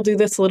maybe I'll do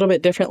this a little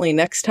bit differently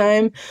next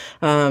time.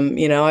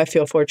 I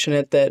feel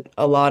fortunate that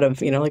a lot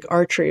of, like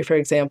archery, for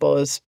example,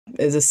 is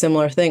a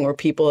similar thing where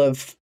people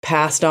have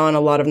passed on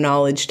a lot of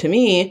knowledge to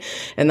me,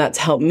 and that's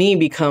helped me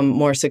become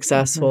more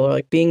successful. Or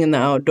like being in the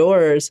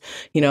outdoors,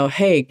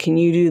 hey, can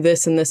you do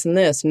this and this and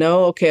this?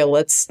 No, okay,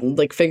 let's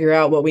like figure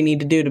out what we need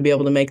to do to be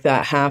able to make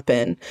that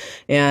happen.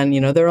 And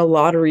there are a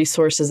lot of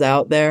resources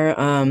out there. There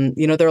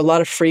are a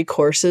lot of free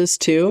courses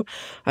too.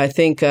 I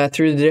think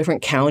through the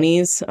different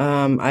counties,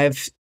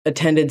 I've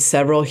attended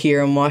several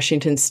here in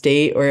Washington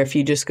State, or if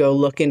you just go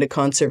look into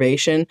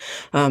conservation,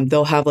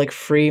 they'll have like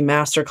free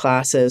master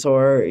classes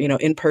or,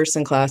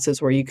 in-person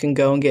classes where you can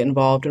go and get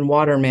involved in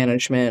water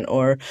management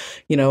or,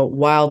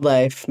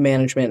 wildlife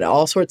management,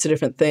 all sorts of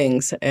different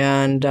things.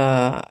 And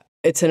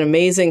it's an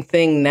amazing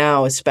thing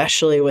now,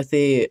 especially with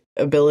the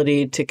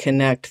ability to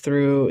connect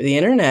through the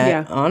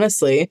internet,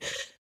 honestly,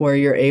 where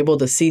you're able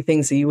to see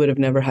things that you would have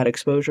never had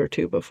exposure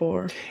to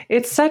before.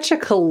 It's such a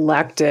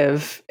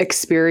collective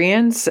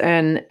experience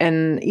and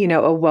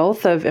a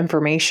wealth of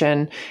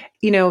information,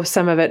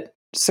 some of it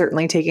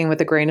certainly taking with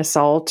a grain of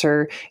salt,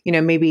 or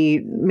maybe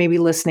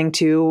listening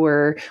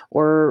to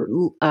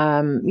or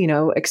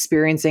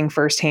experiencing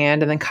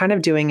firsthand and then kind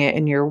of doing it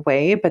in your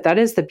way. But that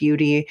is the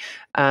beauty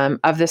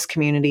of this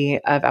community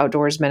of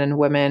outdoorsmen and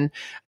women.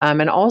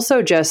 And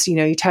also just,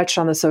 you touched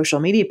on the social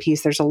media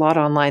piece. There's a lot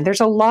online.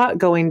 There's a lot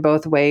going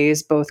both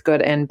ways, both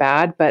good and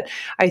bad. But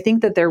I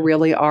think that there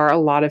really are a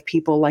lot of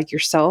people like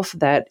yourself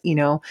that,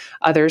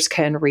 others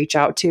can reach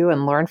out to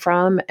and learn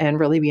from and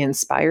really be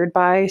inspired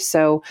by.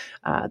 So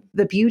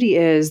the beauty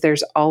is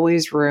there's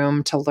always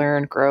room to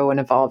learn, grow, and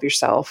evolve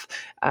yourself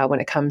when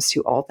it comes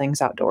to all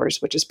things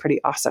outdoors, which is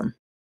pretty awesome.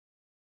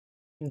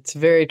 It's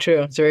very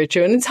true. It's very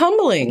true. And it's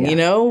humbling,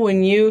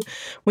 when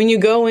you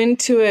go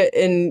into it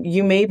and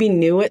you maybe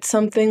new at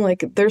something,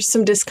 like there's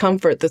some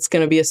discomfort that's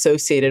going to be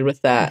associated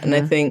with that. And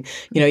I think,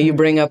 you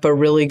bring up a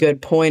really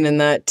good point in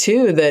that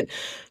too, that,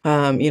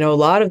 a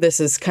lot of this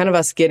is kind of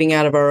us getting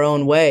out of our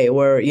own way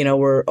where,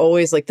 we're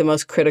always like the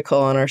most critical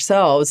on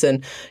ourselves.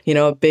 And,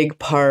 a big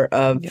part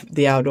of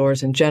the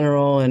outdoors in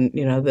general and,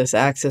 this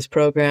Access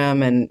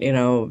program and,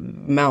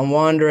 Mountain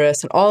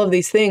Wanderess and all of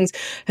these things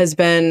has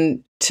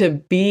been to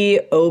be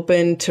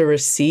open to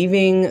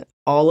receiving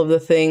all of the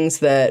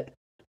things that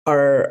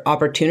are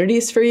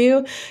opportunities for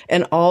you,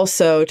 and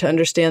also to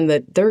understand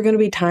that there are going to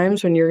be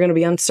times when you're going to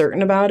be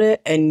uncertain about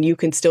it and you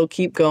can still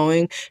keep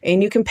going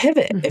and you can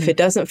pivot. If it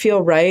doesn't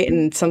feel right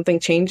and something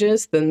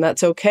changes, then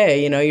that's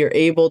okay. You're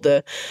able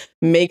to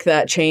make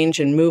that change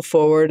and move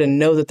forward and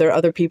know that there are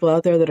other people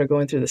out there that are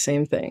going through the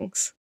same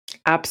things.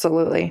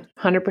 Absolutely.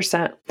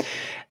 100%.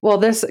 Well,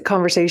 this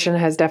conversation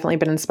has definitely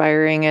been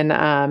inspiring,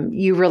 and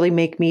you really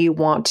make me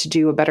want to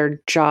do a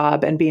better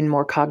job and being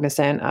more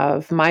cognizant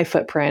of my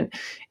footprint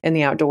in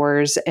the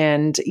outdoors.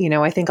 And,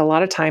 I think a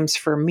lot of times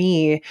for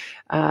me,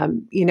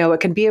 it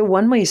can be a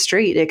one-way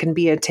street. It can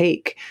be a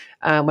take.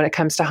 When it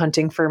comes to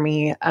hunting for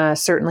me,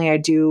 certainly I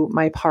do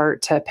my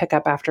part to pick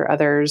up after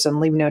others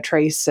and leave no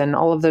trace and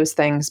all of those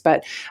things,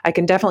 but I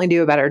can definitely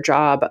do a better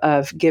job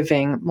of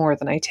giving more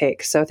than I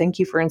take. So thank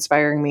you for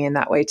inspiring me in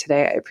that way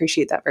today. I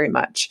appreciate that very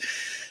much.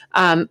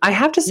 I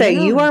have to say,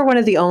 you are one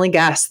of the only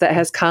guests that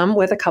has come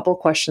with a couple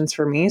questions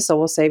for me. So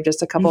we'll save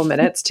just a couple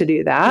minutes to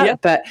do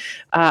that, but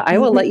I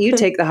will let you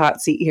take the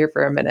hot seat here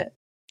for a minute.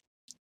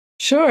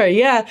 Sure.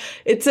 Yeah.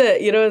 It's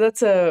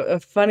that's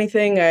a funny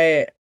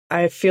thing.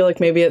 I feel like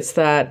maybe it's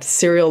that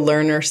serial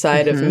learner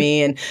side of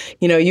me. And,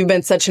 you've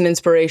been such an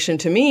inspiration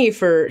to me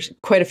for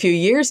quite a few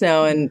years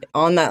now. And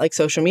on that like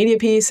social media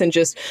piece and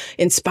just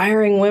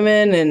inspiring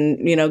women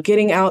and,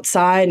 getting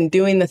outside and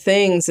doing the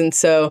things. And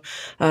so,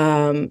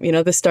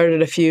 this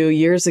started a few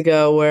years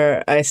ago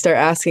where I start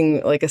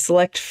asking like a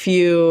select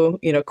few,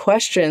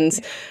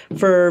 questions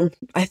for,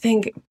 I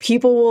think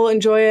people will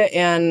enjoy it.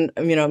 And,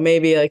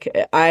 maybe like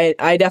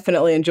I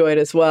definitely enjoy it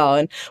as well.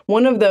 And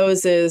one of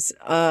those is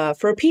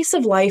for a piece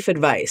of life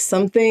advice,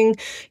 something,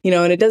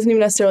 and it doesn't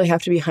even necessarily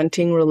have to be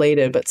hunting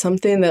related, but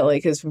something that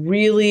like has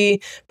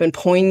really been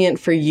poignant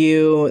for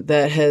you,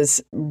 that has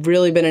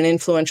really been an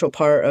influential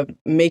part of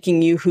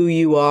making you who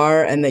you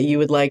are and that you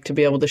would like to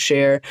be able to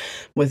share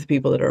with the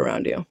people that are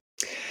around you.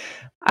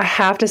 I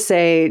have to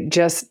say,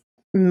 just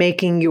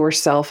making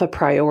yourself a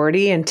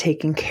priority and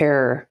taking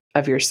care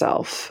of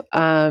yourself.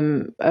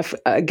 Again,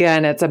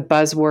 it's a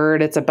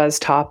buzzword, it's a buzz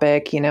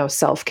topic,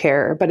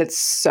 self-care, but it's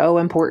so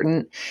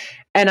important.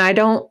 And I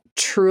don't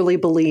truly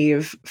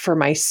believe for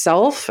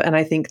myself, and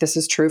I think this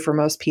is true for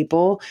most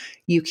people,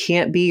 you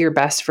can't be your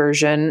best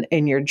version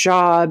in your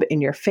job,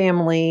 in your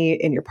family,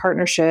 in your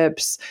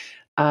partnerships,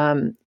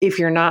 if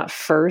you're not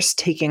first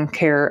taking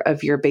care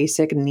of your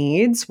basic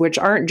needs, which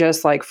aren't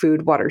just like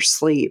food, water,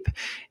 sleep.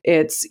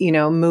 It's,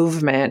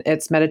 movement,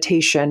 it's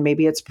meditation,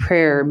 maybe it's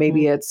prayer,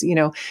 maybe it's,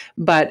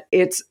 but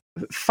it's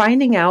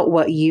finding out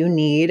what you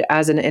need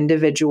as an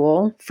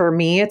individual. For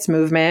me, it's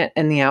movement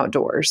and the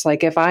outdoors.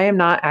 Like if I am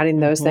not adding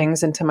those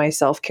things into my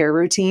self-care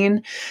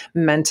routine,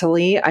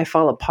 mentally, I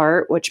fall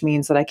apart, which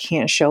means that I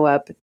can't show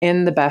up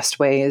in the best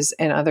ways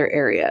in other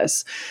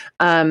areas.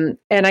 And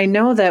I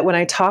know that when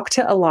I talk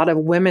to a lot of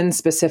women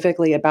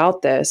specifically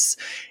about this,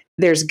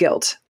 there's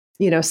guilt.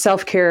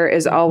 Self-care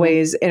is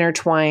always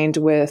intertwined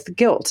with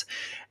guilt.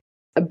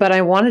 But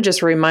I want to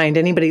just remind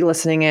anybody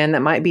listening in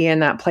that might be in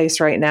that place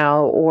right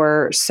now,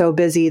 or so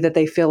busy that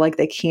they feel like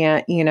they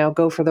can't,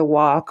 go for the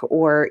walk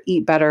or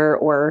eat better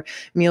or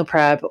meal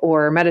prep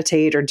or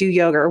meditate or do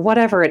yoga or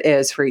whatever it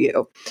is for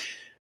you.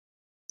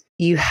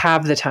 You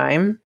have the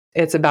time.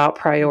 It's about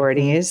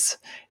priorities.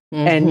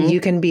 And you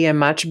can be a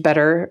much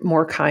better,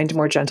 more kind,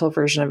 more gentle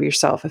version of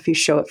yourself if you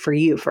show it for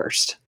you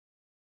first.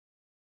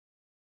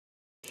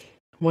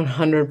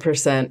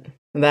 100%.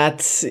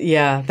 That's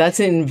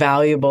an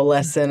invaluable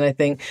lesson. I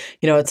think,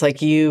 it's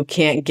like you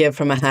can't give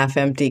from a half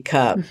empty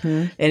cup.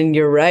 And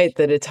you're right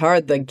that it's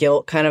hard. The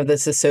guilt kind of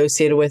that's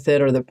associated with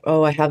it,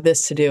 or I have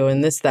this to do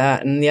and this,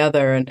 that, and the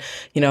other. And,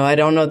 I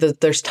don't know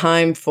that there's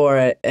time for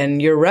it. And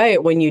you're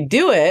right. When you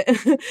do it,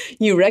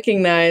 you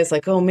recognize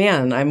like, oh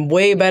man, I'm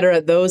way better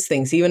at those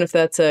things. Even if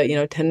that's a,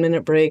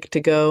 10-minute break to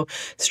go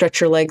stretch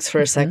your legs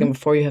for a second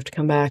before you have to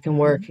come back and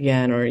work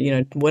again, or,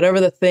 whatever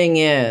the thing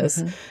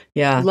is.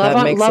 Yeah. Love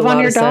on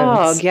your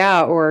dog.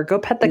 Yeah. Or go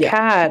pet the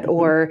cat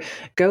or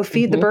go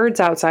feed the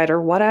birds outside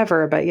or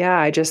whatever. But yeah,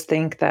 I just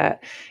think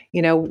that,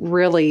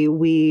 really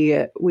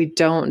we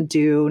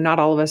not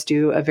all of us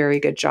do a very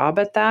good job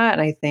at that.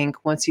 And I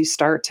think once you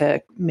start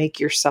to make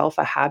yourself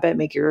a habit,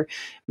 make your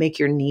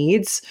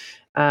needs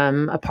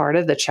a part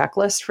of the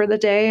checklist for the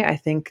day, I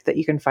think that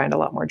you can find a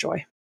lot more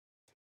joy.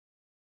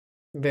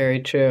 Very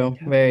true.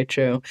 Very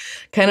true.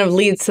 Kind of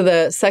leads to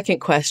the second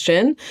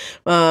question,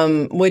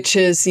 which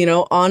is,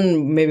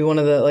 on maybe one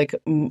of the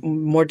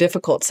more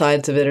difficult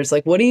sides of it is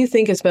what do you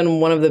think has been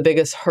one of the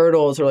biggest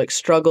hurdles or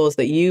struggles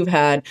that you've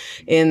had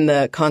in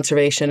the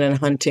conservation and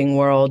hunting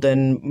world?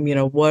 And,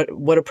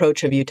 what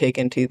approach have you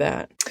taken to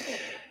that?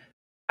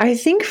 I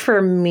think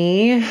for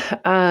me,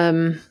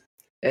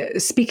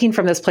 speaking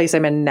from this place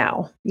I'm in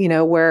now,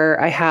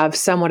 where I have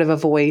somewhat of a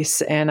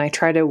voice and I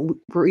try to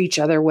reach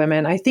other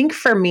women. I think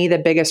for me, the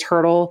biggest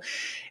hurdle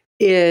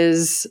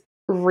is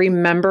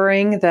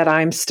remembering that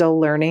I'm still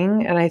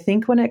learning. And I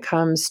think when it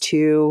comes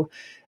to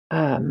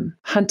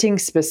hunting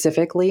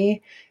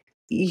specifically,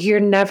 you're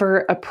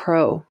never a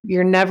pro.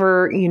 You're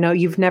never,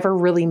 you've never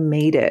really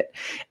made it.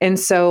 And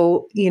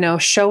so,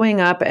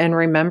 showing up and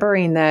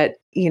remembering that,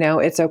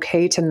 it's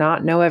okay to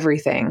not know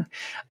everything.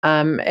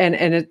 And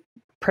it,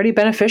 pretty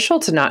beneficial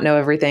to not know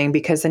everything,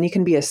 because then you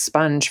can be a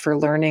sponge for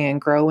learning and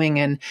growing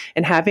and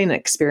having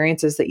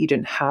experiences that you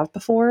didn't have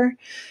before.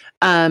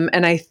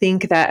 And I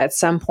think that at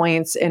some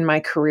points in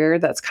my career,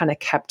 that's kind of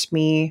kept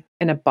me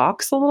in a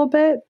box a little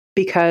bit,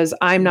 because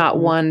I'm not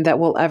one that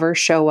will ever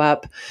show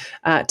up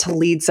to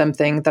lead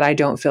something that I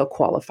don't feel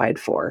qualified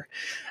for.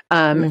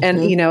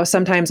 And,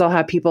 sometimes I'll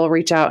have people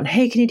reach out and,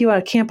 hey, can you do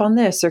a camp on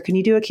this? Or can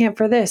you do a camp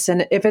for this?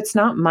 And if it's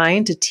not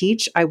mine to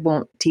teach, I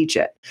won't teach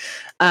it.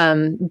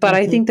 But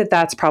I think that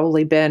that's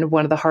probably been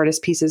one of the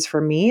hardest pieces for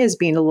me, is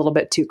being a little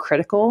bit too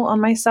critical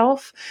on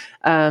myself,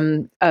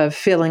 of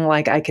feeling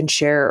like I can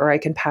share or I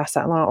can pass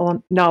that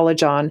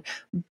knowledge on.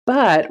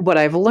 But what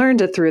I've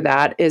learned through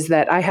that is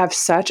that I have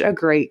such a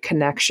great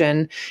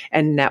connection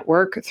and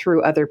network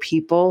through other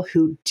people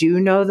who do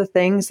know the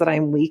things that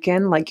I'm weak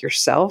in, like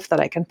yourself, that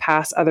I can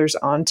pass others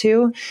on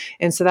to.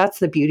 And so that's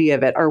the beauty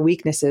of it. Our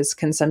weaknesses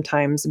can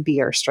sometimes be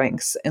our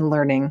strengths in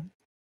learning.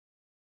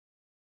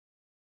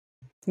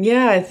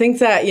 Yeah, I think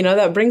that,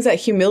 that brings that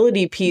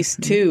humility piece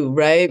too,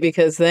 right?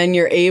 Because then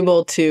you're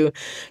able to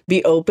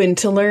be open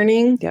to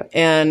learning.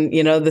 And,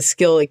 the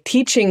skill,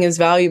 teaching is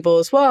valuable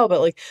as well,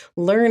 but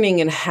learning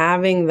and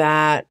having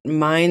that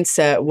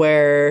mindset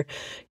where,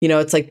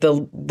 it's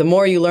the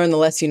more you learn, the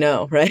less you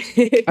know, right?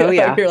 Oh,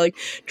 yeah. You're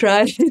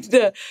trying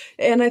to,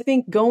 and I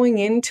think going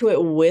into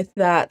it with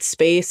that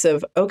space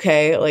of,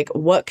 okay,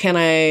 what can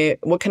I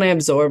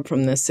absorb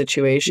from this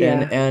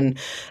situation? And,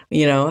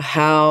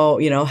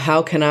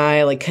 how can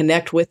I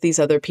connect with these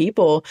other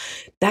people?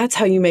 That's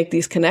how you make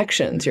these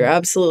connections. You're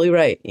absolutely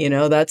right.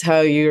 That's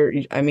how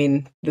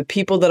the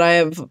people that I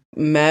have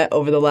met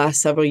over the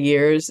last several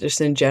years,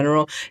 just in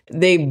general,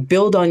 they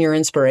build on your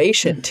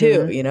inspiration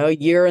too.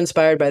 You're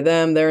inspired by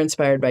them, they're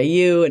inspired by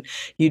you, and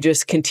you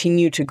just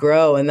continue to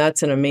grow. And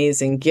that's an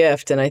amazing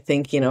gift. And I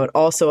think, it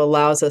also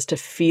allows us to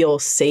feel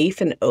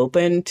safe and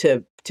open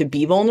to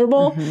be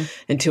vulnerable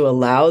and to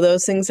allow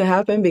those things to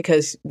happen,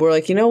 because we're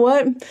you know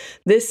what,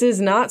 this is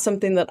not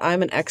something that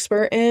I'm an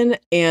expert in.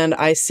 And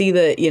I see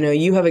that,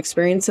 you have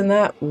experience in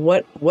that.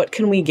 What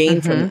can we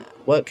gain from that?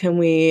 What can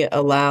we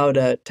allow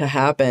to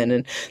happen?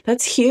 And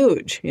that's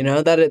huge,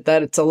 that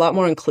it's a lot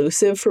more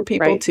inclusive for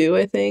people too,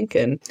 I think.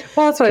 And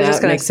well, that's what I was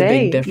just going to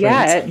say.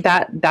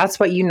 Yeah, that's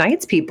what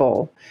unites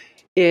people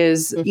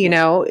is,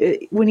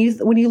 when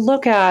you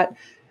look at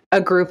a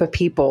group of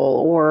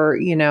people or,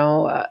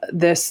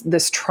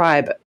 this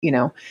tribe,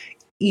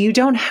 you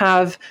don't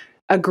have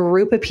a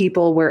group of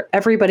people where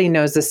everybody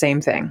knows the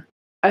same thing.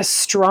 A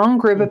strong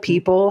group of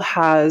people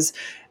has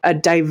a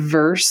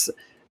diverse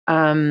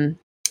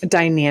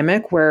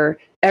dynamic where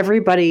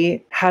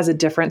everybody has a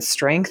different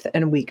strength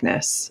and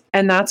weakness.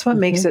 And that's what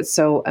makes it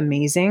so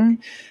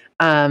amazing.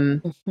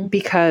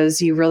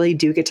 because you really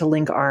do get to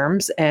link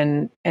arms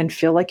and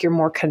feel like you're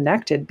more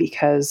connected,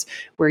 because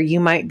where you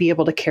might be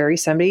able to carry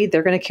somebody,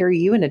 they're going to carry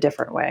you in a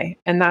different way.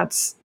 And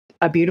that's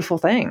a beautiful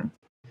thing.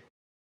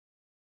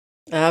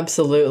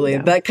 Absolutely.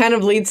 Yeah. That kind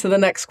of leads to the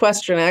next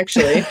question,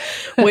 actually,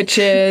 which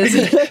is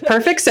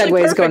perfect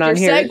segues going on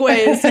here.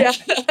 Segues, yeah.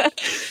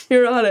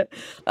 You're on it.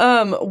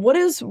 What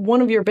is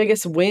one of your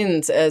biggest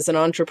wins as an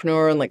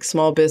entrepreneur and like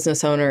small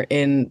business owner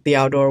in the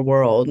outdoor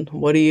world?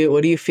 What do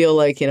you feel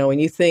like, when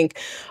you think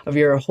of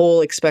your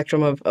whole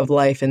spectrum of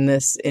life in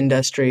this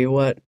industry,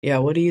 what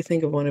do you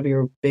think of one of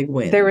your big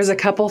wins? There was a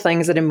couple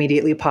things that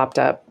immediately popped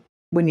up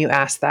when you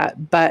asked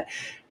that, but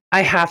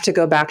I have to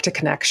go back to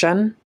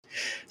connection.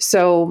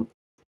 So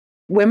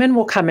women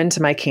will come into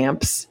my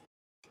camps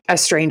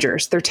as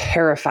strangers. They're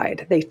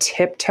terrified. They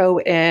tiptoe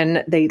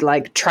in. They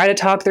like try to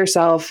talk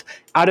themselves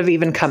out of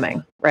even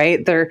coming,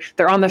 right? They're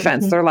on the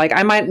fence. They're like,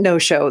 I might no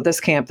show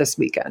this camp this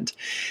weekend.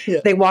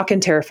 Yeah. They walk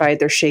in terrified.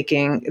 They're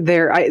shaking.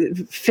 They're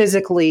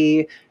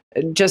physically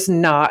just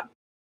not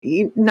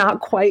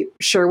quite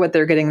sure what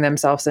they're getting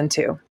themselves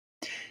into.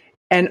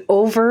 And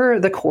over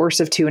the course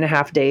of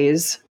 2.5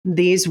 days,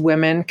 these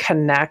women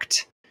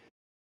connect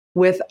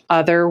with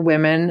other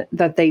women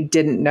that they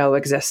didn't know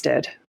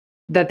existed,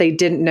 that they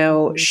didn't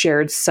know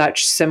shared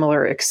such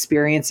similar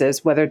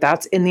experiences, whether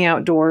that's in the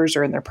outdoors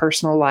or in their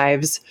personal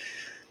lives.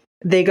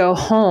 They go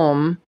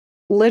home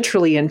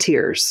literally in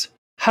tears,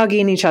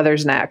 hugging each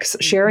other's necks,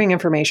 sharing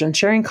information,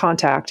 sharing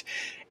contact.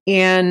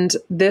 And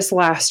this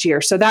last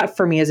year, so that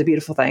for me is a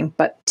beautiful thing.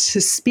 But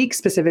to speak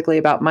specifically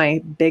about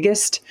my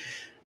biggest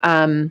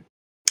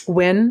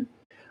win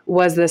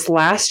was this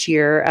last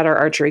year at our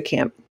archery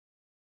camp.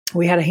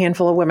 We had a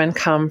handful of women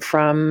come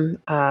from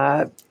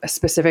a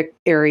specific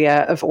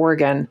area of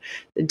Oregon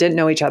that didn't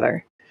know each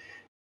other.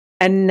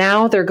 And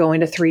now they're going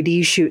to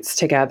 3D shoots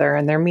together,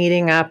 and they're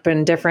meeting up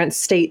in different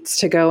states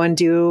to go and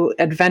do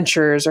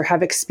adventures or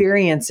have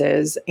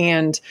experiences.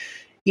 And,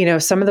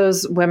 some of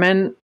those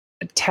women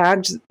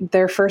tagged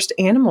their first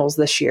animals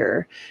this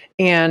year.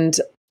 And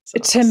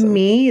to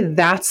me,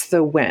 that's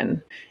the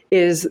win,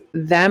 is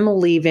them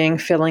leaving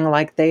feeling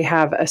like they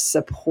have a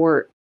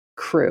support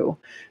crew,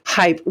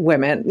 hype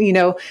women,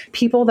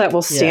 people that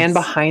will stand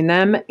behind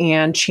them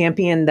and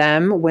champion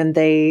them when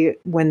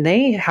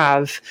they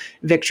have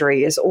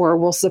victories, or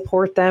will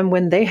support them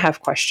when they have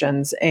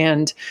questions.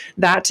 And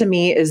that to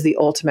me is the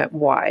ultimate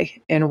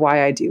why, and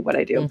why I do what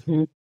I do.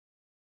 Mm-hmm.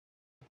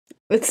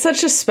 It's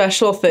such a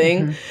special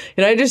thing.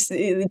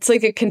 It's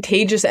like a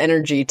contagious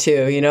energy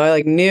too.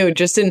 I knew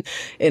just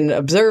in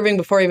observing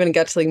before I even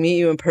got to meet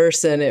you in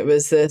person, it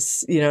was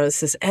this,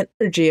 it's this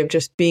energy of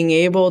just being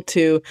able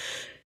to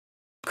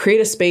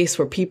create a space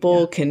where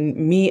people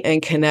can meet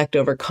and connect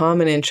over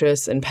common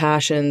interests and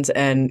passions,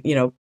 and,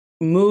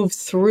 move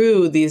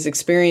through these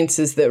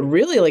experiences that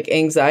really, like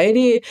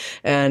anxiety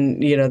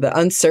and, the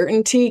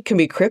uncertainty can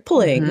be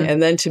crippling.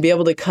 And then to be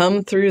able to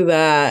come through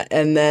that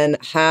and then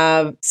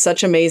have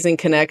such amazing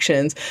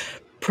connections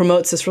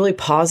promotes this really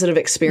positive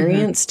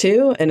experience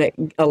too. And it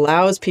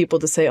allows people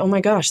to say, oh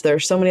my gosh, there are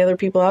so many other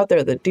people out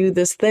there that do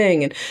this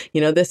thing. And,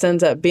 this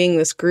ends up being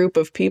this group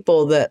of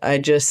people that I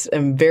just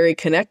am very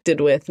connected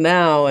with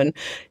now. And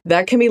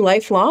that can be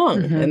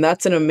lifelong. And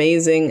it's an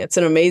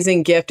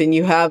amazing gift. And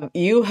you have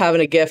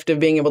a gift of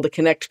being able to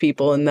connect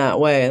people in that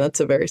way. And that's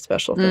a very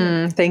special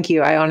thing. Thank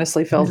you. I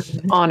honestly feel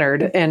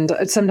honored. And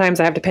sometimes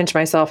I have to pinch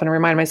myself and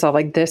remind myself,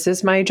 like, this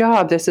is my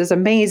job. This is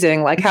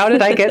amazing. Like, how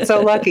did I get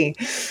so lucky?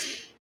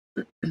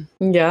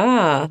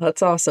 Yeah,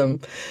 that's awesome.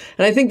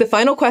 And I think the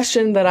final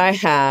question that I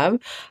have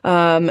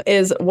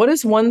is, what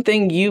is one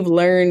thing you've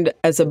learned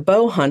as a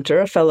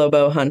fellow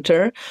bow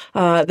hunter,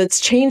 that's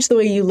changed the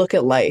way you look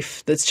at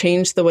life, that's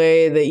changed the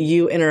way that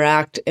you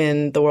interact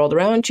in the world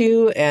around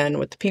you and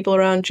with the people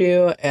around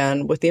you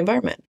and with the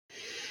environment?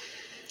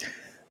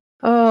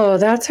 Oh,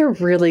 that's a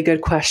really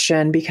good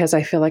question, because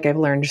I feel like I've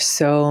learned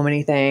so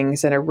many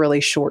things in a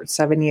really short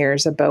 7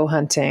 years of bow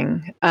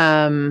hunting.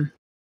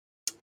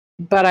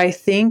 But I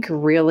think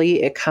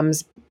really it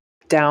comes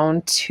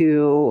down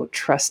to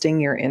trusting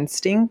your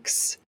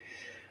instincts.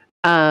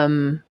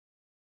 I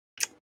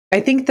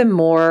think the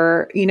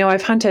more,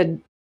 I've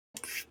hunted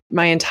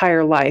my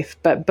entire life,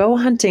 but bow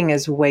hunting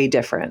is way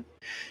different.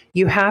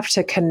 You have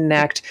to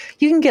connect.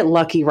 You can get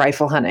lucky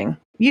rifle hunting.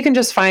 You can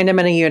just find them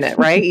in a unit,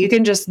 right? They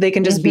can just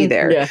be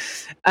there.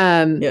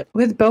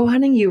 With bow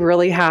hunting, you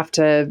really have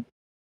to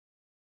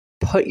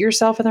put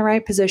yourself in the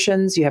right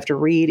positions. You have to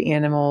read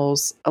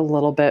animals a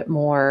little bit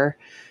more.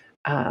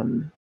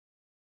 And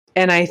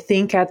I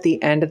think at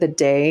the end of the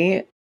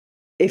day,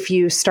 if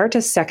you start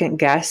to second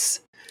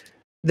guess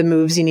the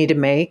moves you need to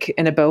make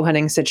in a bow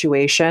hunting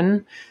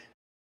situation,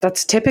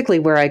 that's typically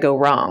where I go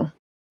wrong.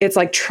 It's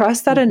like,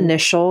 trust that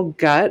initial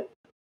gut,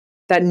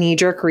 that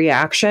knee-jerk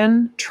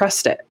reaction,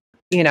 trust it,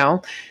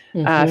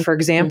 For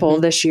example,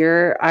 this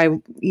year,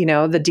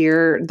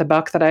 the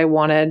buck that I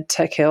wanted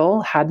to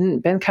kill hadn't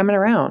been coming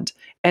around.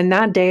 And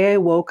that day I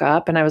woke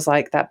up and I was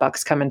like, that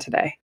buck's coming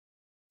today.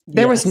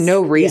 There was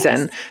no reason.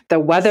 Yes. The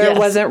weather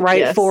wasn't right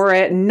Yes. for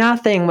it.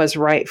 Nothing was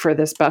right for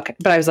this book.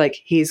 But I was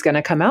like, he's going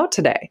to come out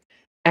today.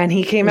 And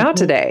he came out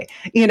today,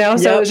 you know?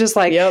 So it was just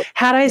like,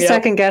 had I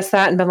second guessed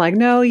that and been like,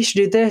 no, you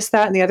should do this,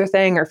 that, and the other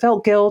thing, or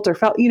felt guilt or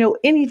felt, you know,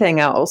 anything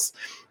else,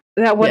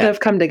 that wouldn't have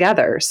come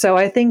together. So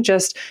I think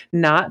just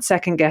not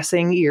second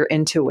guessing your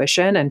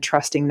intuition and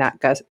trusting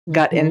that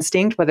gut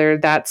instinct, whether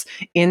that's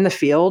in the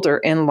field or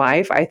in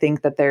life, I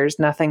think that there's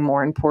nothing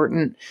more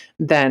important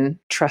than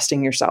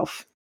trusting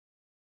yourself.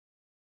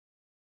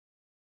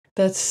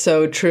 That's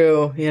so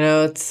true. You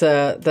know, it's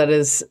that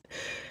is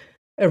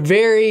a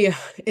very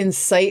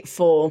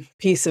insightful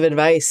piece of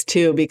advice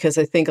too, because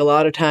I think a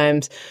lot of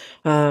times,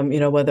 you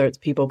know, whether it's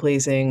people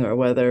pleasing or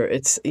whether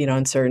it's, you know,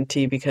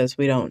 uncertainty because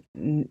we don't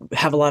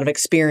have a lot of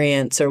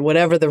experience or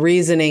whatever the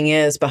reasoning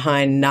is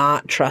behind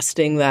not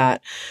trusting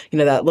that, you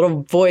know, that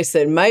little voice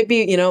that might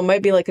be, you know, it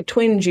might be like a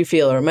twinge you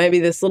feel, or it might be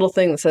this little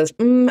thing that says,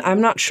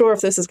 I'm not sure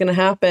if this is going to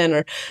happen,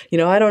 or, you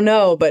know, I don't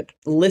know. But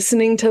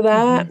listening to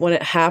that when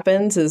it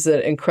happens is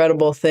an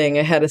incredible thing.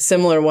 I had a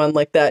similar one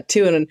like that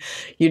too. And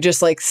you're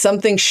just like,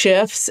 something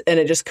shifts and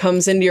it just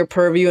comes into your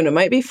purview, and it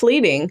might be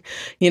fleeting,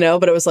 you know,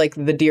 but it was like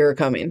the deer are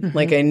coming.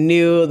 Like I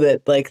knew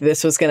that like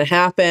this was going to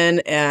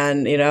happen.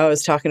 And, you know, I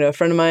was talking to a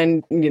friend of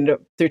mine, you know,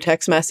 through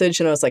text message,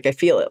 and I was like, I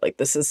feel it, like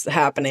this is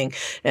happening.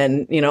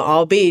 And, you know,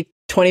 I'll be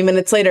 20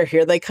 minutes later,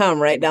 here they come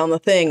right down the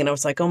thing. And I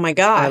was like, oh my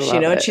gosh, you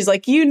know, and she's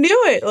like, you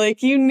knew it.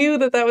 Like you knew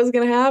that that was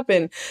going to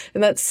happen.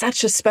 And that's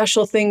such a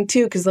special thing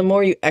too, because the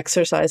more you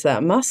exercise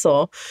that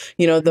muscle,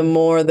 you know, the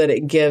more that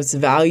it gives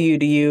value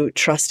to you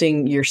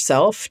trusting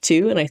yourself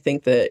too. And I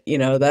think that, you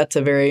know, that's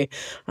a very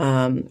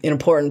an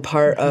important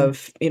part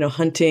of, you know,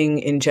 hunting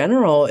in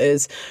general,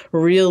 is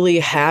really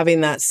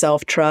having that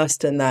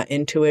self-trust and that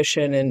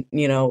intuition. And,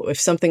 you know, if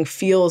something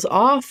feels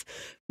off,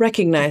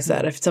 recognize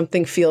that. If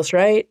something feels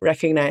right,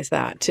 recognize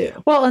that too.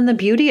 Well, and the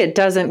beauty, it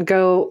doesn't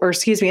go, or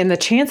excuse me, and the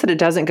chance that it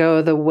doesn't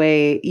go the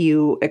way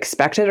you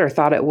expected or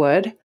thought it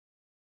would,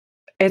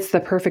 it's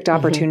the perfect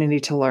opportunity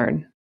to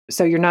learn.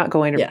 So you're not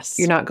going,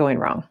 you're not going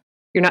wrong.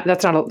 You're not,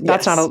 that's not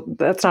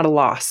a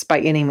loss by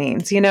any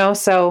means, you know?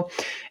 So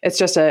it's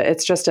just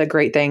a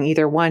great thing.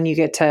 Either one, you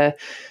get to,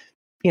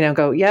 you know,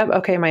 go, yep,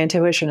 okay, my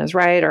intuition is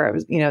right. Or it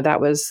was, you know,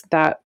 that was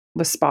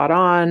spot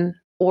on.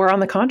 Or on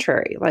the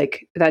contrary,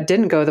 like that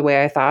didn't go the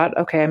way I thought.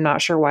 Okay, I'm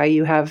not sure why.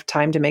 You have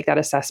time to make that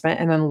assessment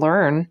and then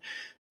learn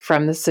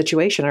from the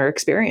situation or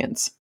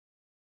experience.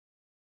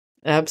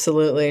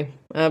 Absolutely.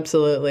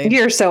 Absolutely.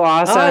 You're so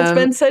awesome. Oh, it's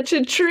been such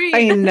a treat.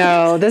 I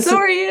know. This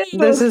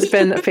has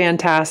been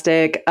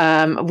fantastic.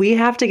 We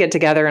have to get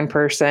together in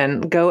person,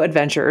 go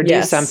adventure, or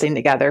do something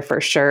together for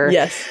sure.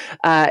 Yes.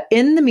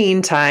 In the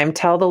meantime,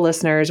 tell the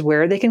listeners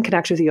where they can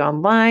connect with you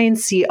online,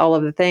 see all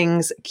of the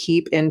things,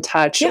 keep in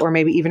touch, or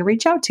maybe even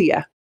reach out to you.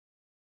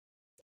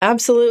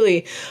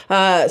 Absolutely.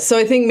 So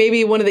I think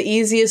maybe one of the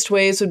easiest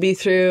ways would be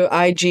through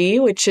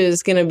IG, which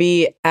is going to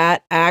be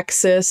at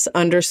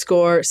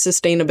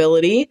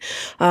axis_sustainability,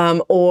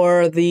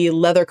 or the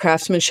leather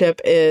craftsmanship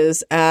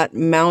is at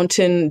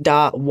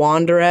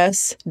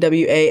mountain.wanderess,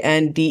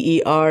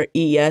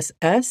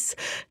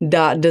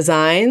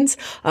 WANDERESS.designs.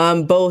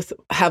 Both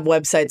have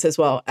websites as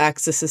well,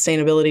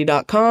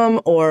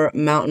 axissustainability.com or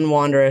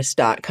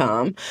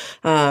mountainwanderess.com.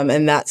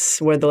 And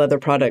that's where the leather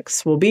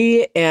products will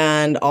be.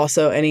 And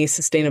also any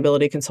sustainability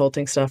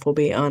consulting stuff will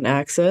be on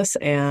Axis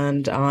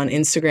and on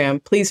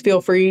Instagram. Please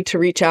feel free to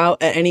reach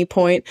out at any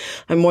point.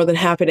 I'm more than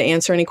happy to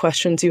answer any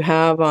questions you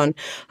have on,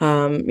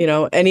 you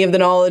know, any of the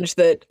knowledge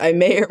that I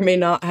may or may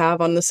not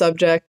have on the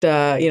subject,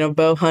 you know,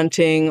 bow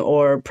hunting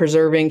or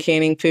preserving,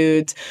 canning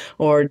foods,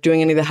 or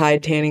doing any of the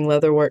hide tanning,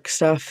 leather work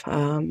stuff.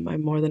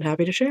 I'm more than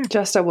happy to share.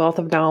 Just a wealth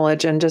of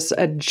knowledge and just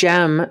a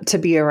gem to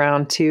be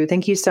around too.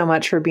 Thank you so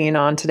much for being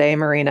on today,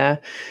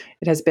 Marina.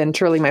 It has been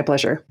truly my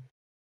pleasure.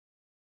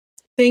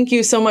 Thank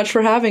you so much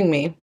for having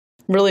me.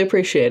 Really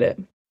appreciate it.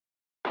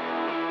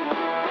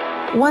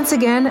 Once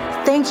again,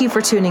 thank you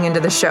for tuning into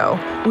the show.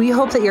 We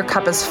hope that your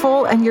cup is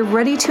full and you're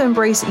ready to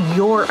embrace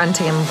your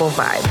untamable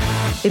vibe.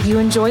 If you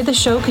enjoyed the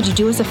show, could you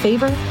do us a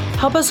favor?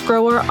 Help us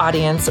grow our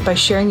audience by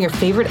sharing your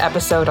favorite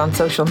episode on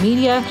social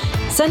media,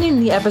 sending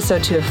the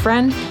episode to a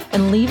friend,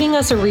 and leaving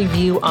us a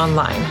review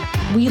online.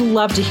 We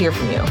love to hear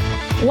from you.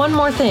 One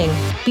more thing,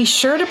 be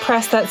sure to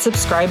press that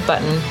subscribe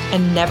button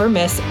and never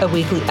miss a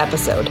weekly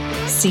episode.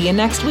 See you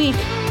next week.